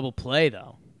 Double play,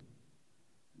 though.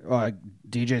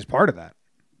 DJ's part of that.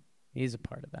 He's a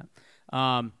part of that.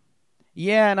 And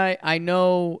I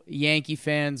know Yankee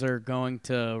fans are going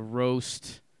to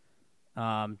roast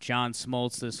John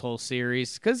Smoltz this whole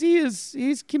series because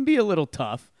he can be a little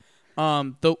tough.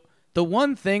 The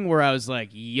one thing where I was like,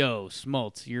 yo,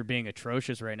 Smoltz, you're being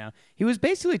atrocious right now. He was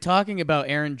basically talking about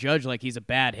Aaron Judge like he's a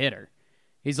bad hitter.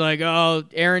 He's like, oh,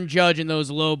 Aaron Judge in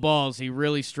those low balls, he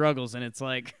really struggles. And it's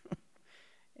like,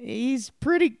 he's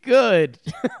pretty good.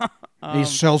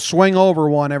 He'll swing over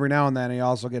one every now and then. He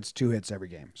also gets 2 hits every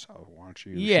game. So why don't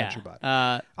you shut your butt?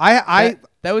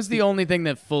 That was the only thing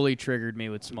that fully triggered me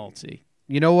with Smoltzy.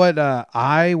 You know what?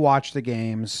 I watch the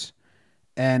games,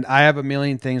 and I have a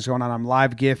million things going on. I'm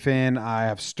live GIFing. I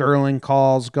have Sterling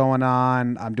calls going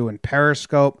on. I'm doing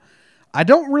Periscope. I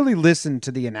don't really listen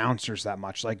to the announcers that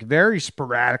much. Like, very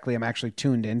sporadically, I'm actually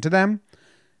tuned into them.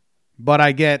 But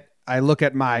I look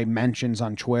at my mentions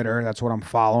on Twitter. That's what I'm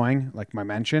following, like my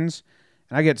mentions.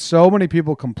 And I get so many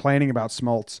people complaining about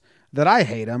Smoltz that I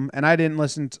hate him, and I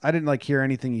didn't hear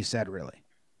anything he said, really.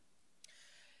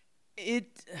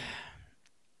 It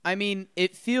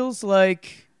feels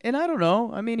like, and I don't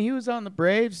know. I mean, he was on the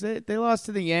Braves. They lost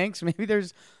to the Yanks. Maybe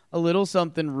there's a little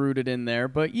something rooted in there.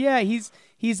 But yeah, he's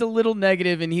a little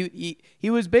negative, and he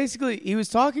was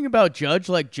talking about Judge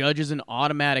like Judge is an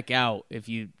automatic out if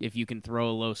you can throw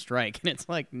a low strike, and it's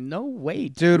like, no way,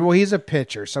 dude. Well, he's a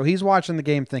pitcher, so he's watching the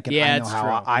game thinking, yeah,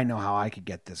 I know how I could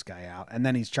get this guy out, and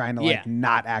then he's trying to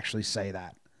not actually say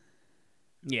that.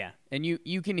 Yeah, and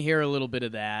you can hear a little bit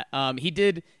of that. He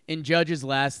did in Judge's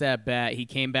last at bat. He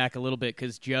came back a little bit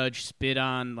because Judge spit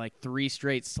on like 3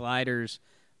 straight sliders.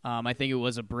 I think it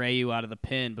was Abreu out of the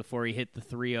pin before he hit the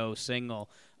 3-0 single.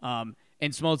 And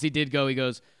Smoltzy did go. He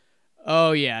goes,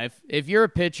 Oh yeah, if you're a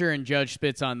pitcher and Judge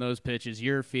spits on those pitches,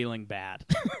 you're feeling bad.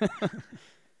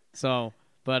 So,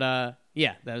 but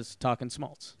yeah, that was talking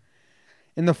Smoltz.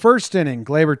 In the first inning,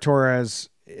 Gleyber Torres,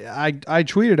 I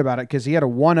tweeted about it because he had a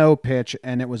 1-0 pitch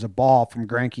and it was a ball from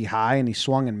Greinke high and he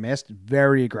swung and missed.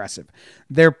 Very aggressive.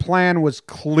 Their plan was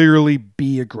clearly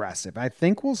be aggressive. I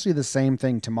think we'll see the same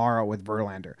thing tomorrow with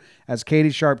Verlander. As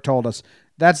Katie Sharp told us,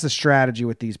 that's the strategy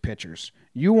with these pitchers.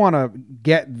 You want to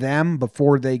get them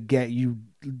before they get you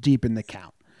deep in the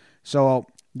count. So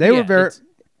they were very...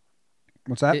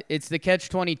 What's that? It's the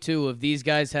catch-22 of these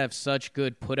guys have such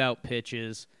good put-out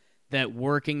pitches that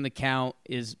working the count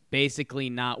is basically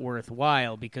not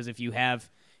worthwhile, because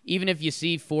even if you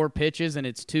see 4 pitches and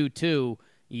it's 2-2,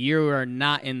 you are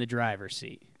not in the driver's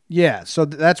seat. Yeah, so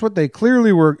that's what they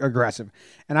clearly were aggressive.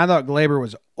 And I thought Gleyber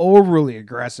was overly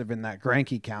aggressive in that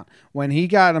Greinke count. When he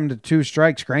got him to 2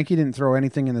 strikes, Greinke didn't throw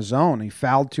anything in the zone. He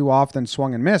fouled too often,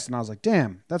 swung and missed. And I was like,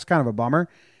 damn, that's kind of a bummer.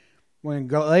 When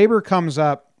Gleyber comes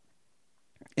up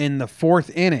in the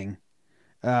 4th inning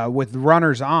with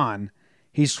runners on,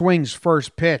 he swings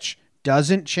first pitch,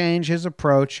 doesn't change his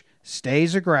approach,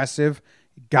 stays aggressive,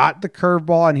 got the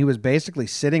curveball, and he was basically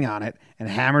sitting on it and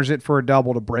hammers it for a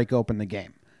double to break open the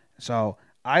game. So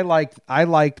I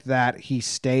liked that he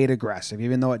stayed aggressive,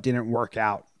 even though it didn't work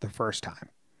out the first time.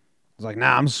 I was like,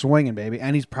 nah, I'm swinging, baby.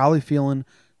 And he's probably feeling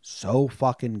so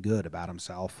fucking good about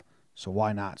himself. So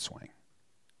why not swing?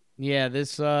 Yeah,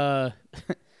 this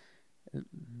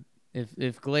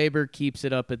if Gleyber keeps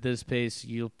it up at this pace,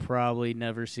 you'll probably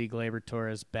never see Gleyber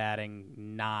Torres batting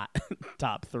not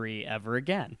top 3 ever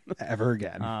again. Ever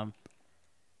again.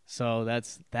 So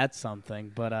that's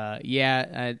something. But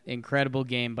yeah, incredible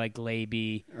game by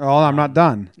Gleybe. Oh, I'm not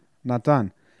done. Not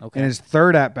done. Okay. In his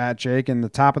 3rd at-bat, Jake, in the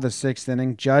top of the 6th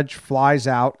inning, Judge flies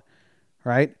out,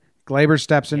 right? Gleyber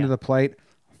steps into the plate.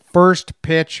 First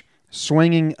pitch,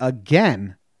 swinging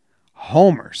again,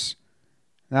 homers.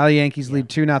 Now the Yankees lead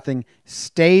 2-0,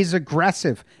 stays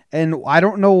aggressive. And I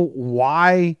don't know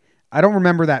why. I don't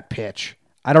remember that pitch.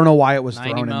 I don't know why it was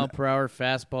thrown in. 90-mile-per-hour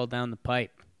fastball down the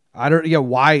pipe.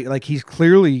 Why? Like, he's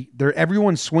clearly there.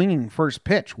 Everyone's swinging first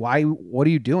pitch. Why? What are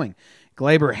you doing?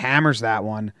 Gleyber hammers that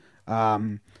one.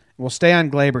 We'll stay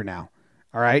on Gleyber now.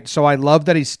 All right. So I love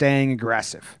that he's staying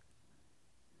aggressive.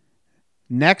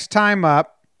 Next time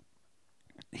up,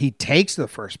 he takes the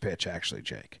first pitch, actually,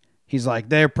 Jake. He's like,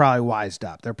 they're probably wised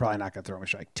up. They're probably not going to throw him a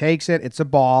strike. Takes it. It's a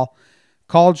ball.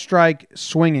 Called strike,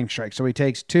 swinging strike. So he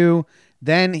takes 2.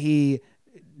 Then he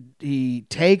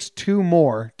takes 2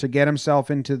 more to get himself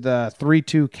into the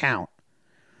 3-2 count.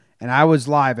 And I was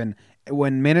live. And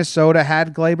when Minnesota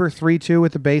had Gleyber 3-2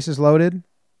 with the bases loaded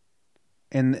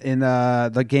in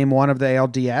the game 1 of the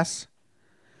ALDS,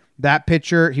 that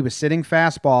pitcher, he was sitting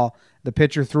fastball. The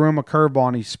pitcher threw him a curveball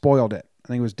and he spoiled it. I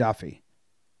think it was Duffy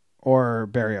or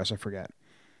Barrios, I forget.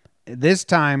 This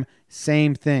time,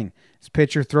 same thing. This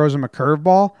pitcher throws him a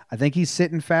curveball. I think he's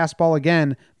sitting fastball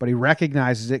again, but he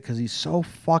recognizes it because he's so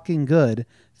fucking good.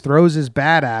 Throws his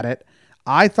bat at it.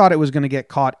 I thought it was going to get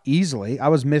caught easily. I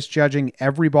was misjudging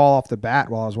every ball off the bat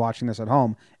while I was watching this at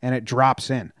home, and it drops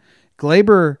in.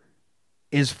 Gleyber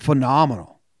is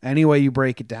phenomenal any way you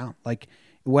break it down. Like,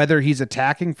 whether he's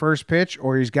attacking first pitch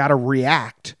or he's got to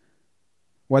react,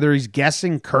 whether he's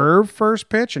guessing curve first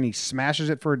pitch and he smashes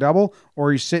it for a double,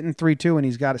 or he's sitting 3-2 and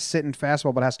he's got to sit in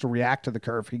fastball but has to react to the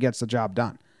curve, he gets the job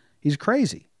done. He's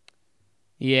crazy.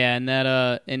 Yeah, and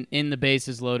that in the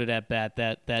bases loaded at bat,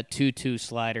 that 2-2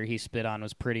 slider he spit on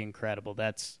was pretty incredible.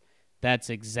 That's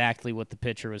exactly what the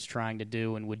pitcher was trying to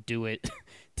do and would do it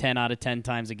 10 out of 10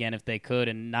 times again if they could,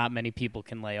 and not many people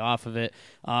can lay off of it.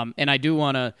 And I do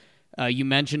want to you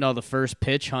mentioned all the first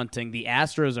pitch hunting. The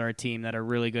Astros are a team that are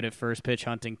really good at first pitch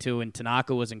hunting too, and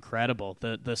Tanaka was incredible.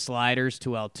 The sliders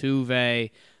to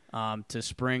Altuve, to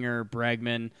Springer,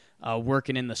 Bregman,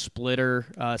 working in the splitter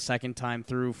second time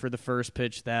through for the first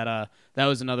pitch. That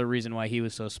was another reason why he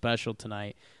was so special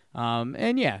tonight.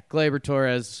 And yeah, Gleyber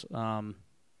Torres.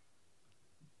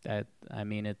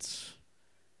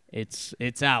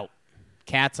 It's out.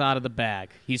 Cat's out of the bag.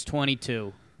 He's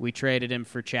 22. We traded him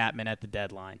for Chapman at the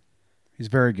deadline. He's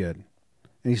very good. And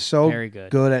he's so very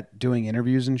good at doing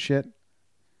interviews and shit.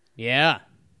 Yeah.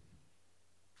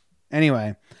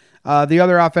 Anyway, the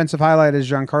other offensive highlight is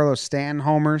Giancarlo Stanton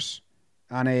homers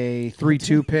on a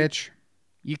 3-2 pitch.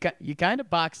 You kind of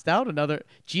boxed out another.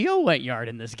 Gio went yard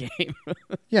in this game.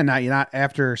 Yeah, not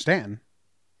after Stanton.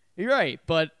 You're right,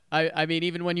 but I mean,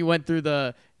 even when you went through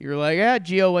you're like, yeah,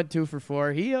 Gio went 2 for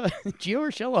 4. Gio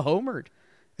Urshela homered.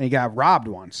 And he got robbed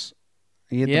once.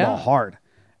 He hit the ball hard.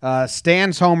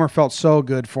 Stan's homer felt so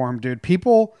good for him, dude.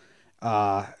 People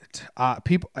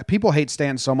people hate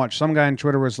Stanton so much. Some guy on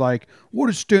Twitter was like, "What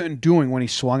is Stanton doing?" when he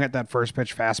swung at that first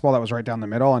pitch fastball that was right down the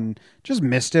middle and just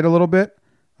missed it a little bit.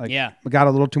 Like, Yeah. got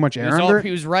a little too much air under it.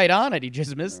 He was right on it. He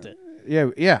just missed it.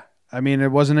 Yeah. I mean,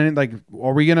 it wasn't any like.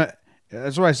 Are we gonna?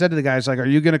 That's what I said to the guys. Like, are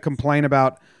you gonna complain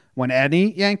about when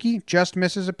any Yankee just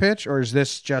misses a pitch, or is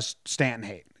this just Stanton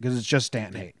hate? Because it's just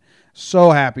Stanton hate.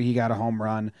 So happy he got a home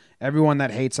run. Everyone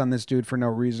that hates on this dude for no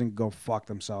reason, go fuck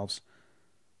themselves.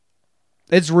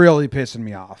 It's really pissing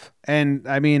me off. And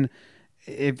I mean,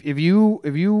 if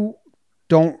you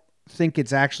don't think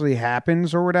it's actually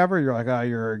happens or whatever, you're like, oh,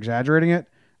 you're exaggerating it.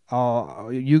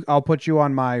 I'll put you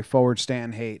on my forward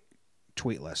Stanton hate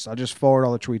tweet list. I'll just forward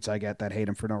all the tweets I get that hate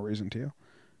him for no reason to you.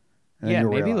 And Yeah,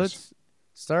 you'll maybe realize.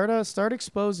 let's start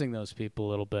exposing those people a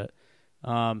little bit.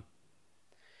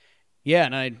 Yeah,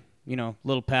 and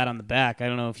little pat on the back. I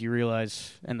don't know if you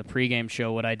realize in the pregame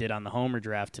show what I did on the Homer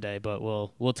draft today, but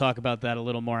we'll talk about that a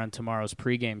little more on tomorrow's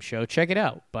pregame show. Check it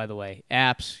out, by the way.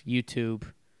 Apps, YouTube,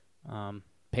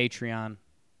 Patreon,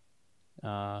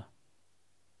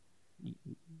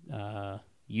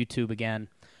 YouTube again.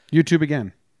 YouTube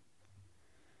again.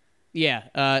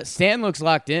 Yeah, Stanton looks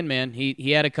locked in, man.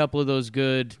 He had a couple of those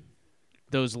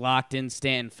locked in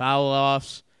Stanton foul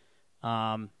offs.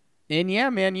 And yeah,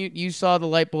 man, you saw the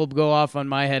light bulb go off on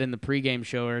my head in the pregame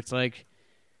show where it's like,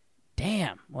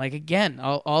 damn, like again,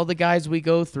 all the guys we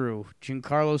go through,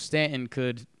 Giancarlo Stanton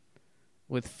could,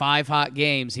 with 5 hot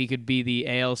games, he could be the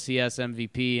ALCS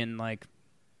MVP, and like,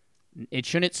 it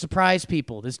shouldn't surprise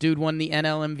people. This dude won the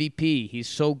NL MVP. He's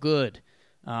so good.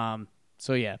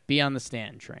 So yeah, be on the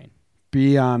Stanton train.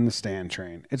 Be on the Stanton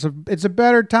train. It's a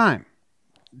better time.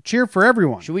 Cheer for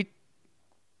everyone.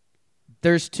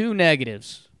 There's 2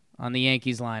 negatives on the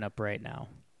Yankees lineup right now.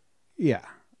 Yeah.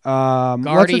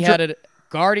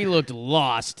 Gardy looked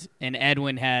lost, and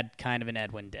Edwin had kind of an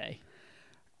Edwin day.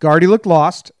 Gardy looked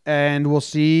lost, and we'll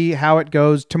see how it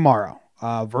goes tomorrow.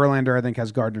 Verlander, I think,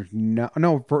 has Gardner's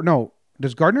no.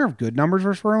 Does Gardner have good numbers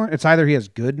versus Verlander? It's either he has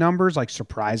good numbers, like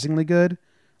surprisingly good,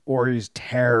 or he's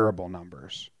terrible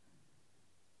numbers.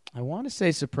 I want to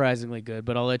say surprisingly good,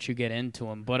 but I'll let you get into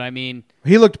him. But I mean,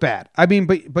 he looked bad. I mean,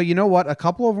 but you know what? A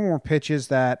couple of them were pitches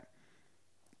that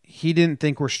he didn't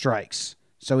think were strikes,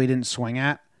 so he didn't swing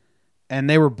at, and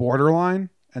they were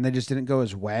borderline, and they just didn't go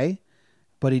his way.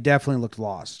 But he definitely looked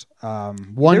lost.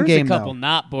 One game, a couple though,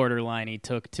 not borderline he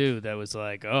took too. That was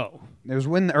like, oh, there was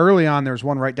when early on there was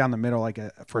one right down the middle, like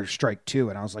for strike 2,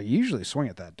 and I was like, you usually swing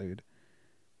at that, dude.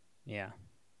 Yeah.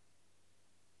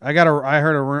 I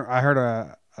heard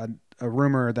a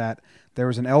rumor that there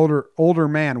was an older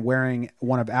man wearing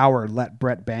one of our Let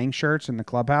Brett Bang shirts in the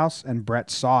clubhouse, and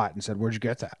Brett saw it and said, "Where'd you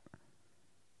get that?"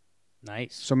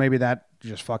 Nice. So maybe that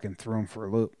just fucking threw him for a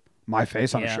loop. My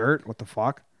face on a shirt? What the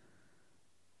fuck?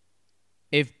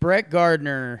 If Brett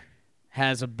Gardner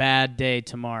has a bad day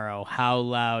tomorrow, how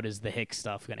loud is the Hicks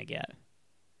stuff going to get?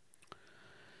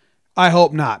 I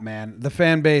hope not, man. The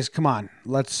fan base, come on.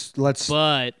 Let's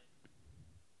But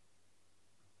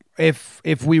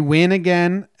if we win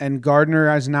again and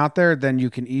Gardner isn't out there, then you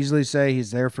can easily say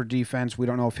he's there for defense. We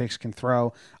don't know if Hicks can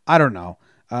throw. I don't know.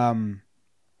 Come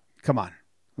on.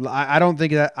 I don't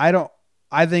think that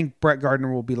I think Brett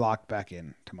Gardner will be locked back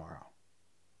in tomorrow.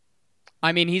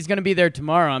 I mean, he's going to be there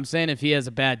tomorrow. I'm saying if he has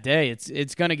a bad day,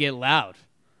 it's going to get loud.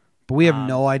 But we have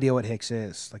no idea what Hicks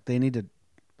is. Like, they need to.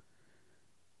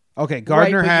 Okay,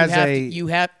 Gardner has you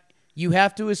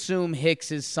have to assume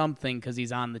Hicks is something because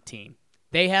he's on the team.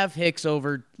 They have Hicks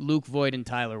over Luke Voigt and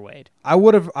Tyler Wade. I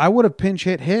would have pinch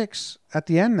hit Hicks at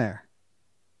the end there.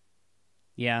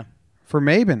 Yeah. For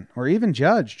Maben or even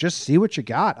Judge. Just see what you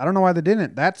got. I don't know why they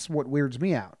didn't. That's what weirds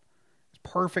me out. It's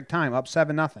perfect time, up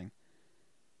 7-0.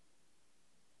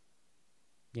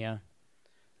 Yeah.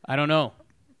 I don't know.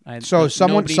 So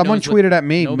someone tweeted at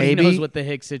me, nobody knows what the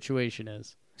Hicks situation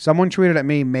is. Someone tweeted at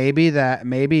me, maybe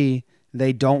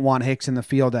they don't want Hicks in the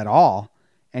field at all,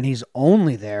 and he's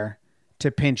only there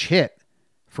to pinch hit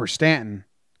for Stanton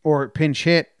or pinch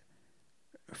hit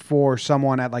for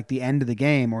someone at like the end of the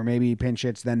game, or maybe pinch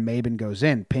hits, then Maben goes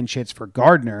in, pinch hits for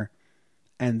Gardner,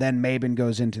 and then Maben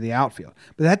goes into the outfield.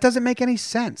 But that doesn't make any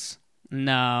sense.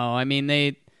 No, I mean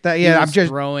he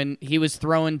was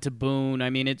throwing to Boone. I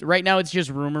mean, right now it's just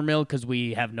rumor mill because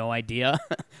we have no idea.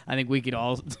 I think we could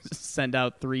all send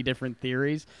out 3 different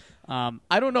theories.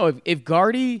 I don't know if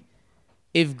Gardy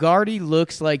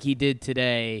looks like he did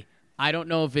today. I don't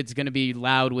know if it's going to be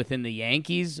loud within the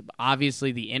Yankees.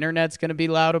 Obviously, the internet's going to be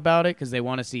loud about it because they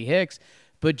want to see Hicks.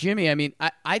 But Jimmy, I mean,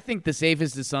 I think the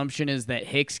safest assumption is that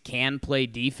Hicks can play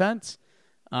defense.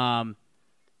 And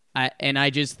I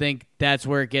just think that's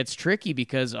where it gets tricky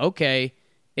because, okay,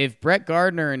 if Brett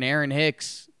Gardner and Aaron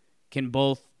Hicks can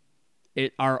both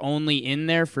are only in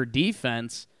there for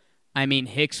defense, I mean,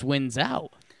 Hicks wins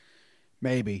out.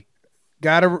 Maybe.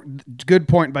 Got a good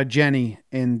point by Jenny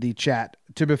in the chat.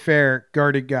 To be fair,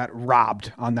 Gardy got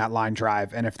robbed on that line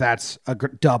drive, and if that's a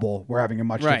double, we're having a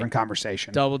much different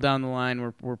conversation. Double down the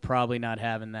line, we're probably not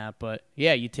having that. But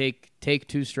yeah, you take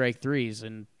 2 strike threes,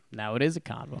 and now it is a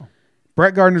combo.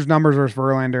 Brett Gardner's numbers versus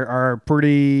Verlander are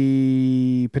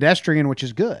pretty pedestrian, which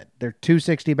is good. They're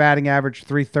 260 batting average,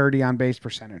 330 on base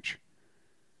percentage.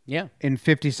 Yeah. In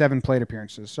 57 plate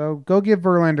appearances. So go give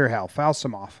Verlander hell. Foul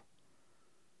some off.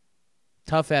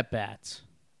 Tough at bats.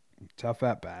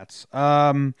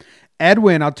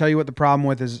 Edwin, I'll tell you what the problem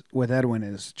with Edwin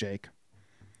is, Jake.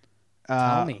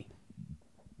 Tell me.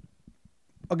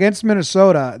 Against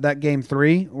Minnesota, that game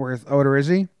 3 with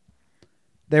Odorizzi,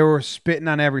 they were spitting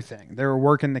on everything. They were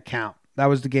working the count. That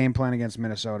was the game plan against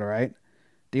Minnesota, right?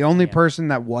 The only person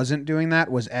that wasn't doing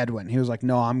that was Edwin. He was like,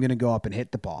 no, I'm going to go up and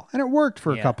hit the ball. And it worked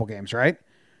for a couple games, right?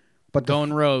 But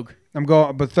going rogue.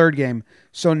 But third game.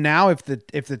 So now if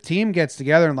the team gets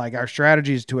together and like our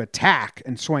strategy is to attack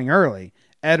and swing early,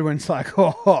 Edwin's like,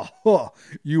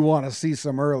 you want to see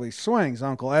some early swings?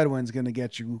 Uncle Edwin's going to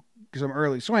get you some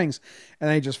early swings. And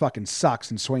then he just fucking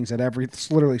sucks and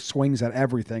literally swings at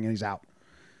everything and he's out.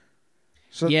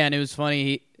 So, yeah, and it was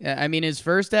funny. His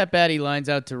first at bat he lines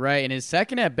out to right, and his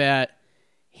second at bat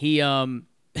he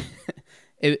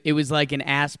it was like an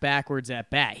ass backwards at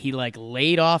bat. He like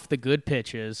laid off the good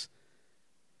pitches,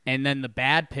 and then the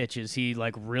bad pitches he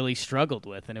like really struggled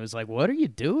with, and it was like, what are you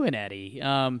doing, Eddie?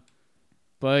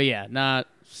 But yeah,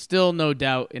 still no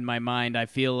doubt in my mind. I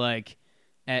feel like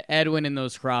Edwin in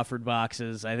those Crawford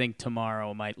boxes, I think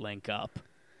tomorrow might link up.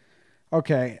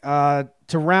 Okay,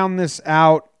 to round this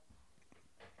out.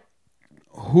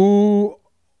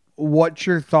 What's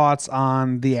your thoughts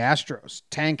on the Astros?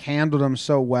 Tank handled them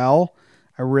so well.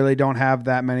 I really don't have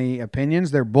that many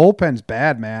opinions. Their bullpen's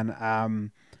bad, man.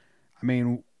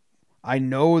 I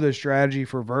know the strategy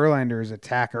for Verlander is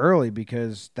attack early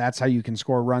because that's how you can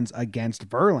score runs against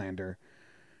Verlander.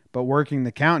 But working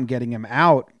the count and getting him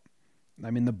out, the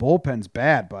bullpen's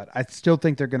bad, but I still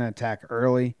think they're going to attack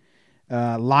early.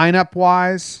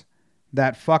 Lineup-wise,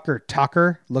 that fucker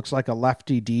Tucker looks like a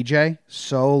lefty DJ,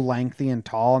 so lengthy and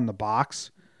tall in the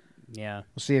box. Yeah.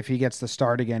 We'll see if he gets the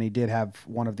start again. He did have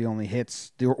one of the only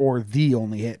hits, or the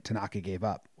only hit Tanaka gave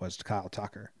up was to Kyle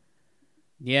Tucker.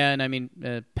 Yeah,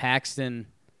 and Paxton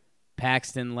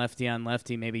lefty on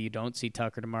lefty. Maybe you don't see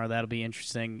Tucker tomorrow. That'll be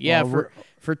interesting. Yeah,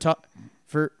 for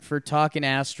talking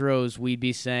Astros, we'd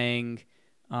be saying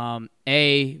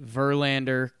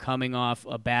Verlander coming off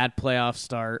a bad playoff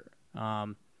start.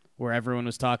 Where everyone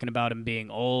was talking about him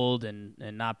being old and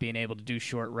not being able to do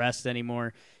short rest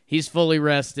anymore. He's fully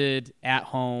rested at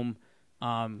home.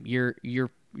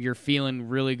 You're feeling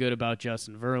really good about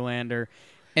Justin Verlander.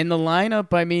 And the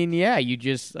lineup,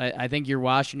 I think you're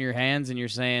washing your hands and you're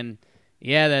saying,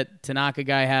 yeah, that Tanaka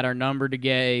guy had our number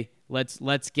today.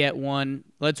 Let's get one.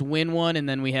 Let's win one, and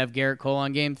then we have Garrett Cole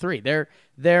on game 3.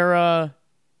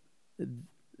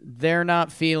 They're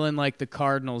not feeling like the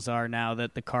Cardinals are now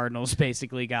that the Cardinals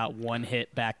basically got one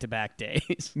hit back-to-back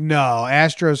days. No,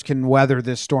 Astros can weather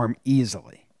this storm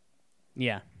easily.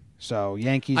 Yeah. So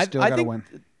Yankees still got to win.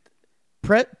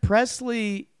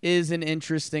 Presley is an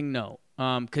interesting note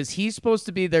because he's supposed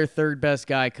to be their third best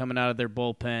guy coming out of their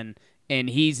bullpen, and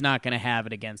he's not going to have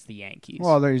it against the Yankees.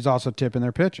 Well, he's also tipping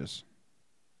their pitches.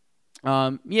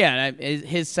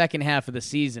 His second half of the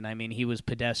season, he was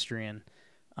pedestrian.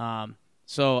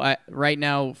 So right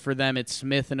now for them, it's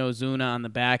Smith and Ozuna on the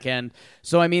back end.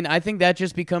 So, I think that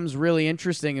just becomes really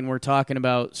interesting, and we're talking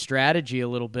about strategy a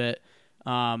little bit.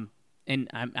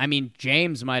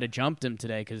 James might have jumped him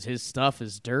today because his stuff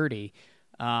is dirty.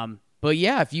 But,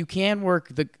 yeah, if you can work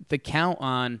the count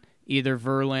on either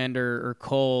Verlander or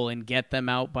Cole and get them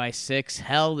out by 6, the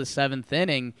 7th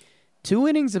inning, 2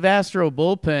 innings of Astro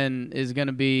bullpen is going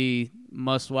to be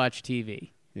must-watch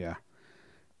TV. Yeah.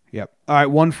 Yep. All right,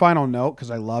 one final note,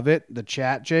 because I love it. The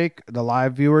chat, Jake, the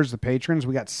live viewers, the patrons,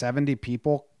 we got 70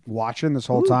 people watching this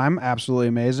whole time. Absolutely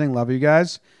amazing. Love you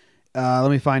guys.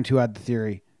 Let me find who had the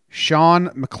theory. Sean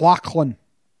McLaughlin.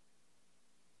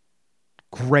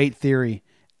 Great theory.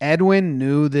 Edwin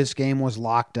knew this game was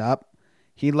locked up.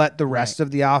 He let the rest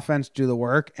of the offense do the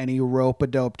work, and he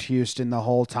rope-a-doped Houston the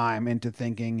whole time into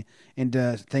thinking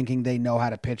they know how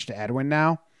to pitch to Edwin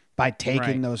now by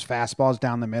taking those fastballs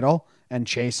down the middle and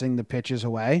chasing the pitches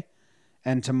away.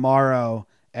 And tomorrow,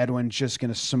 Edwin's just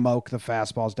going to smoke the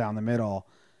fastballs down the middle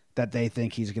that they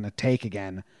think he's going to take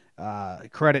again.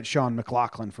 Credit Sean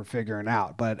McLaughlin for figuring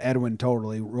out, but Edwin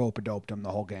totally rope-a-doped him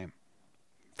the whole game.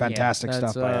 Fantastic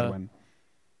that's, stuff by Edwin.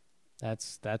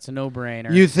 That's a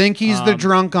no-brainer. You think he's the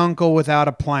drunk uncle without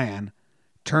a plan.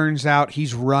 Turns out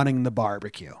he's running the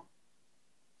barbecue.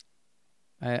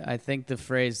 I think the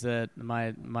phrase that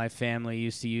my family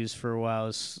used to use for a while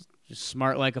is just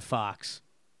smart like a fox.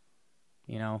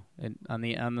 You know, on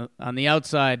the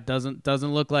outside doesn't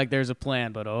look like there's a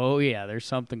plan, but oh yeah, there's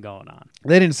something going on.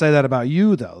 They didn't say that about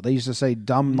you though. They used to say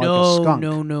dumb like a skunk.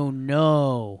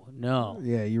 No.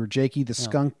 Yeah, you were Jakey the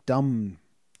skunk, dumb.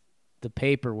 The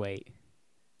paperweight.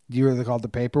 You were called the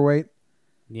paperweight?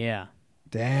 Yeah.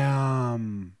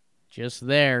 Damn. Just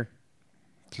there.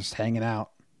 Just hanging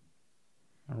out.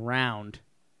 Around.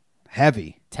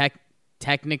 Heavy.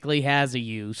 Technically has a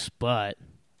use, but...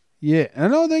 Yeah, I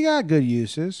know they got good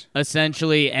uses.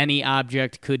 Essentially, any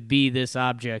object could be this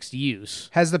object's use.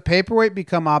 Has the paperweight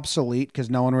become obsolete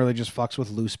because no one really just fucks with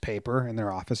loose paper in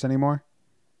their office anymore?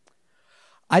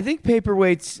 I think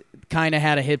paperweights kind of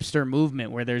had a hipster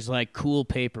movement where there's like cool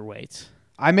paperweights.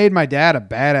 I made my dad a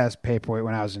badass paperweight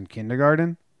when I was in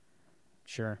kindergarten.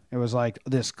 Sure. It was like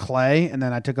this clay, and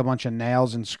then I took a bunch of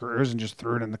nails and screws and just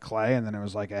threw it in the clay, and then it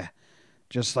was like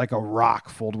just like a rock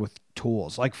filled with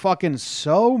tools. Like fucking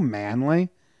so manly.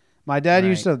 My dad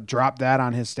used to drop that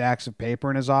on his stacks of paper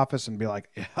in his office and be like,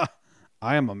 yeah,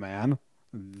 I am a man.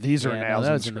 These are nails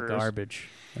and screws. In the garbage.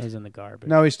 That was in the garbage.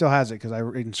 No, he still has it because I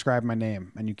inscribed my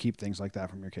name, and you keep things like that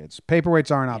from your kids.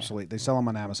 Paperweights aren't obsolete. They sell them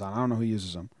on Amazon. I don't know who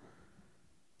uses them.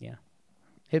 Yeah.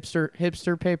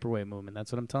 Hipster paperweight movement.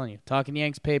 That's what I'm telling you. Talking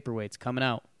Yanks paperweights coming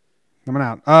out.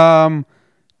 Someone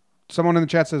in the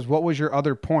chat says, what was your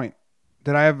other point?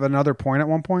 Did I have another point at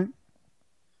one point?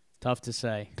 Tough to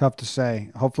say.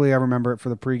 Hopefully I remember it for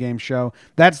the pregame show.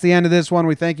 That's the end of this one.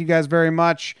 We thank you guys very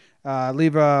much.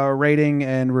 Leave a rating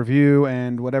and review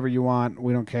and whatever you want.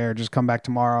 We don't care. Just come back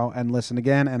tomorrow and listen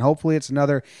again. And hopefully it's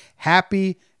another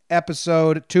happy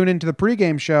episode. Tune into the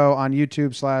pregame show on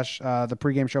YouTube / the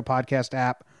pregame show podcast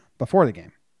app before the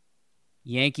game.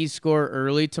 Yankees score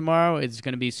early tomorrow. It's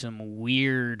going to be some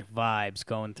weird vibes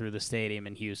going through the stadium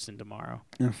in Houston tomorrow.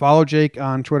 And follow Jake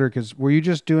on Twitter because were you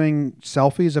just doing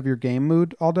selfies of your game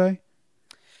mood all day?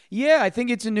 Yeah, I think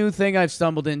it's a new thing I've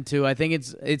stumbled into. I think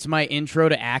it's my intro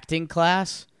to acting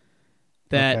class.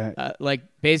 That like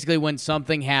basically when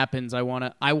something happens, I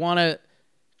wanna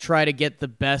try to get the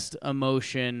best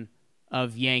emotion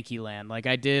of Yankee Land. Like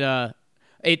I did.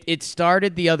 It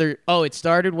started it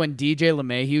started when DJ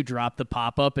LeMahieu dropped the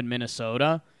pop-up in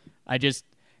Minnesota.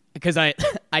 Because I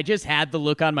just had the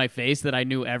look on my face that I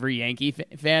knew every Yankee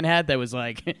fan had that was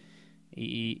like,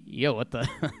 yo, what the...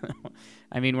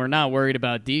 I mean, we're not worried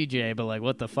about DJ, but like,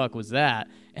 what the fuck was that?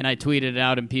 And I tweeted it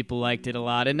out and people liked it a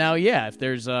lot. And now, yeah, if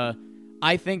there's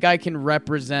I think I can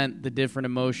represent the different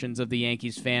emotions of the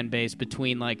Yankees fan base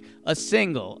between like a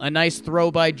single, a nice throw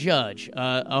by Judge,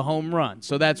 a home run.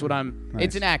 So that's what Nice.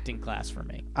 It's an acting class for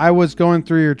me. I was going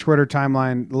through your Twitter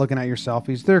timeline looking at your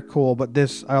selfies. They're cool, but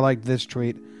I like this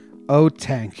tweet. Oh,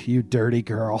 Tank, you dirty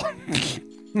girl.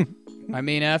 I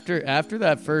mean, after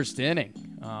that first inning,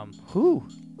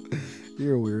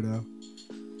 You're a weirdo.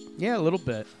 Yeah, a little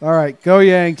bit. All right, go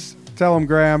Yanks. Tell them,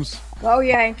 Grams. Go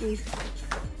Yankees.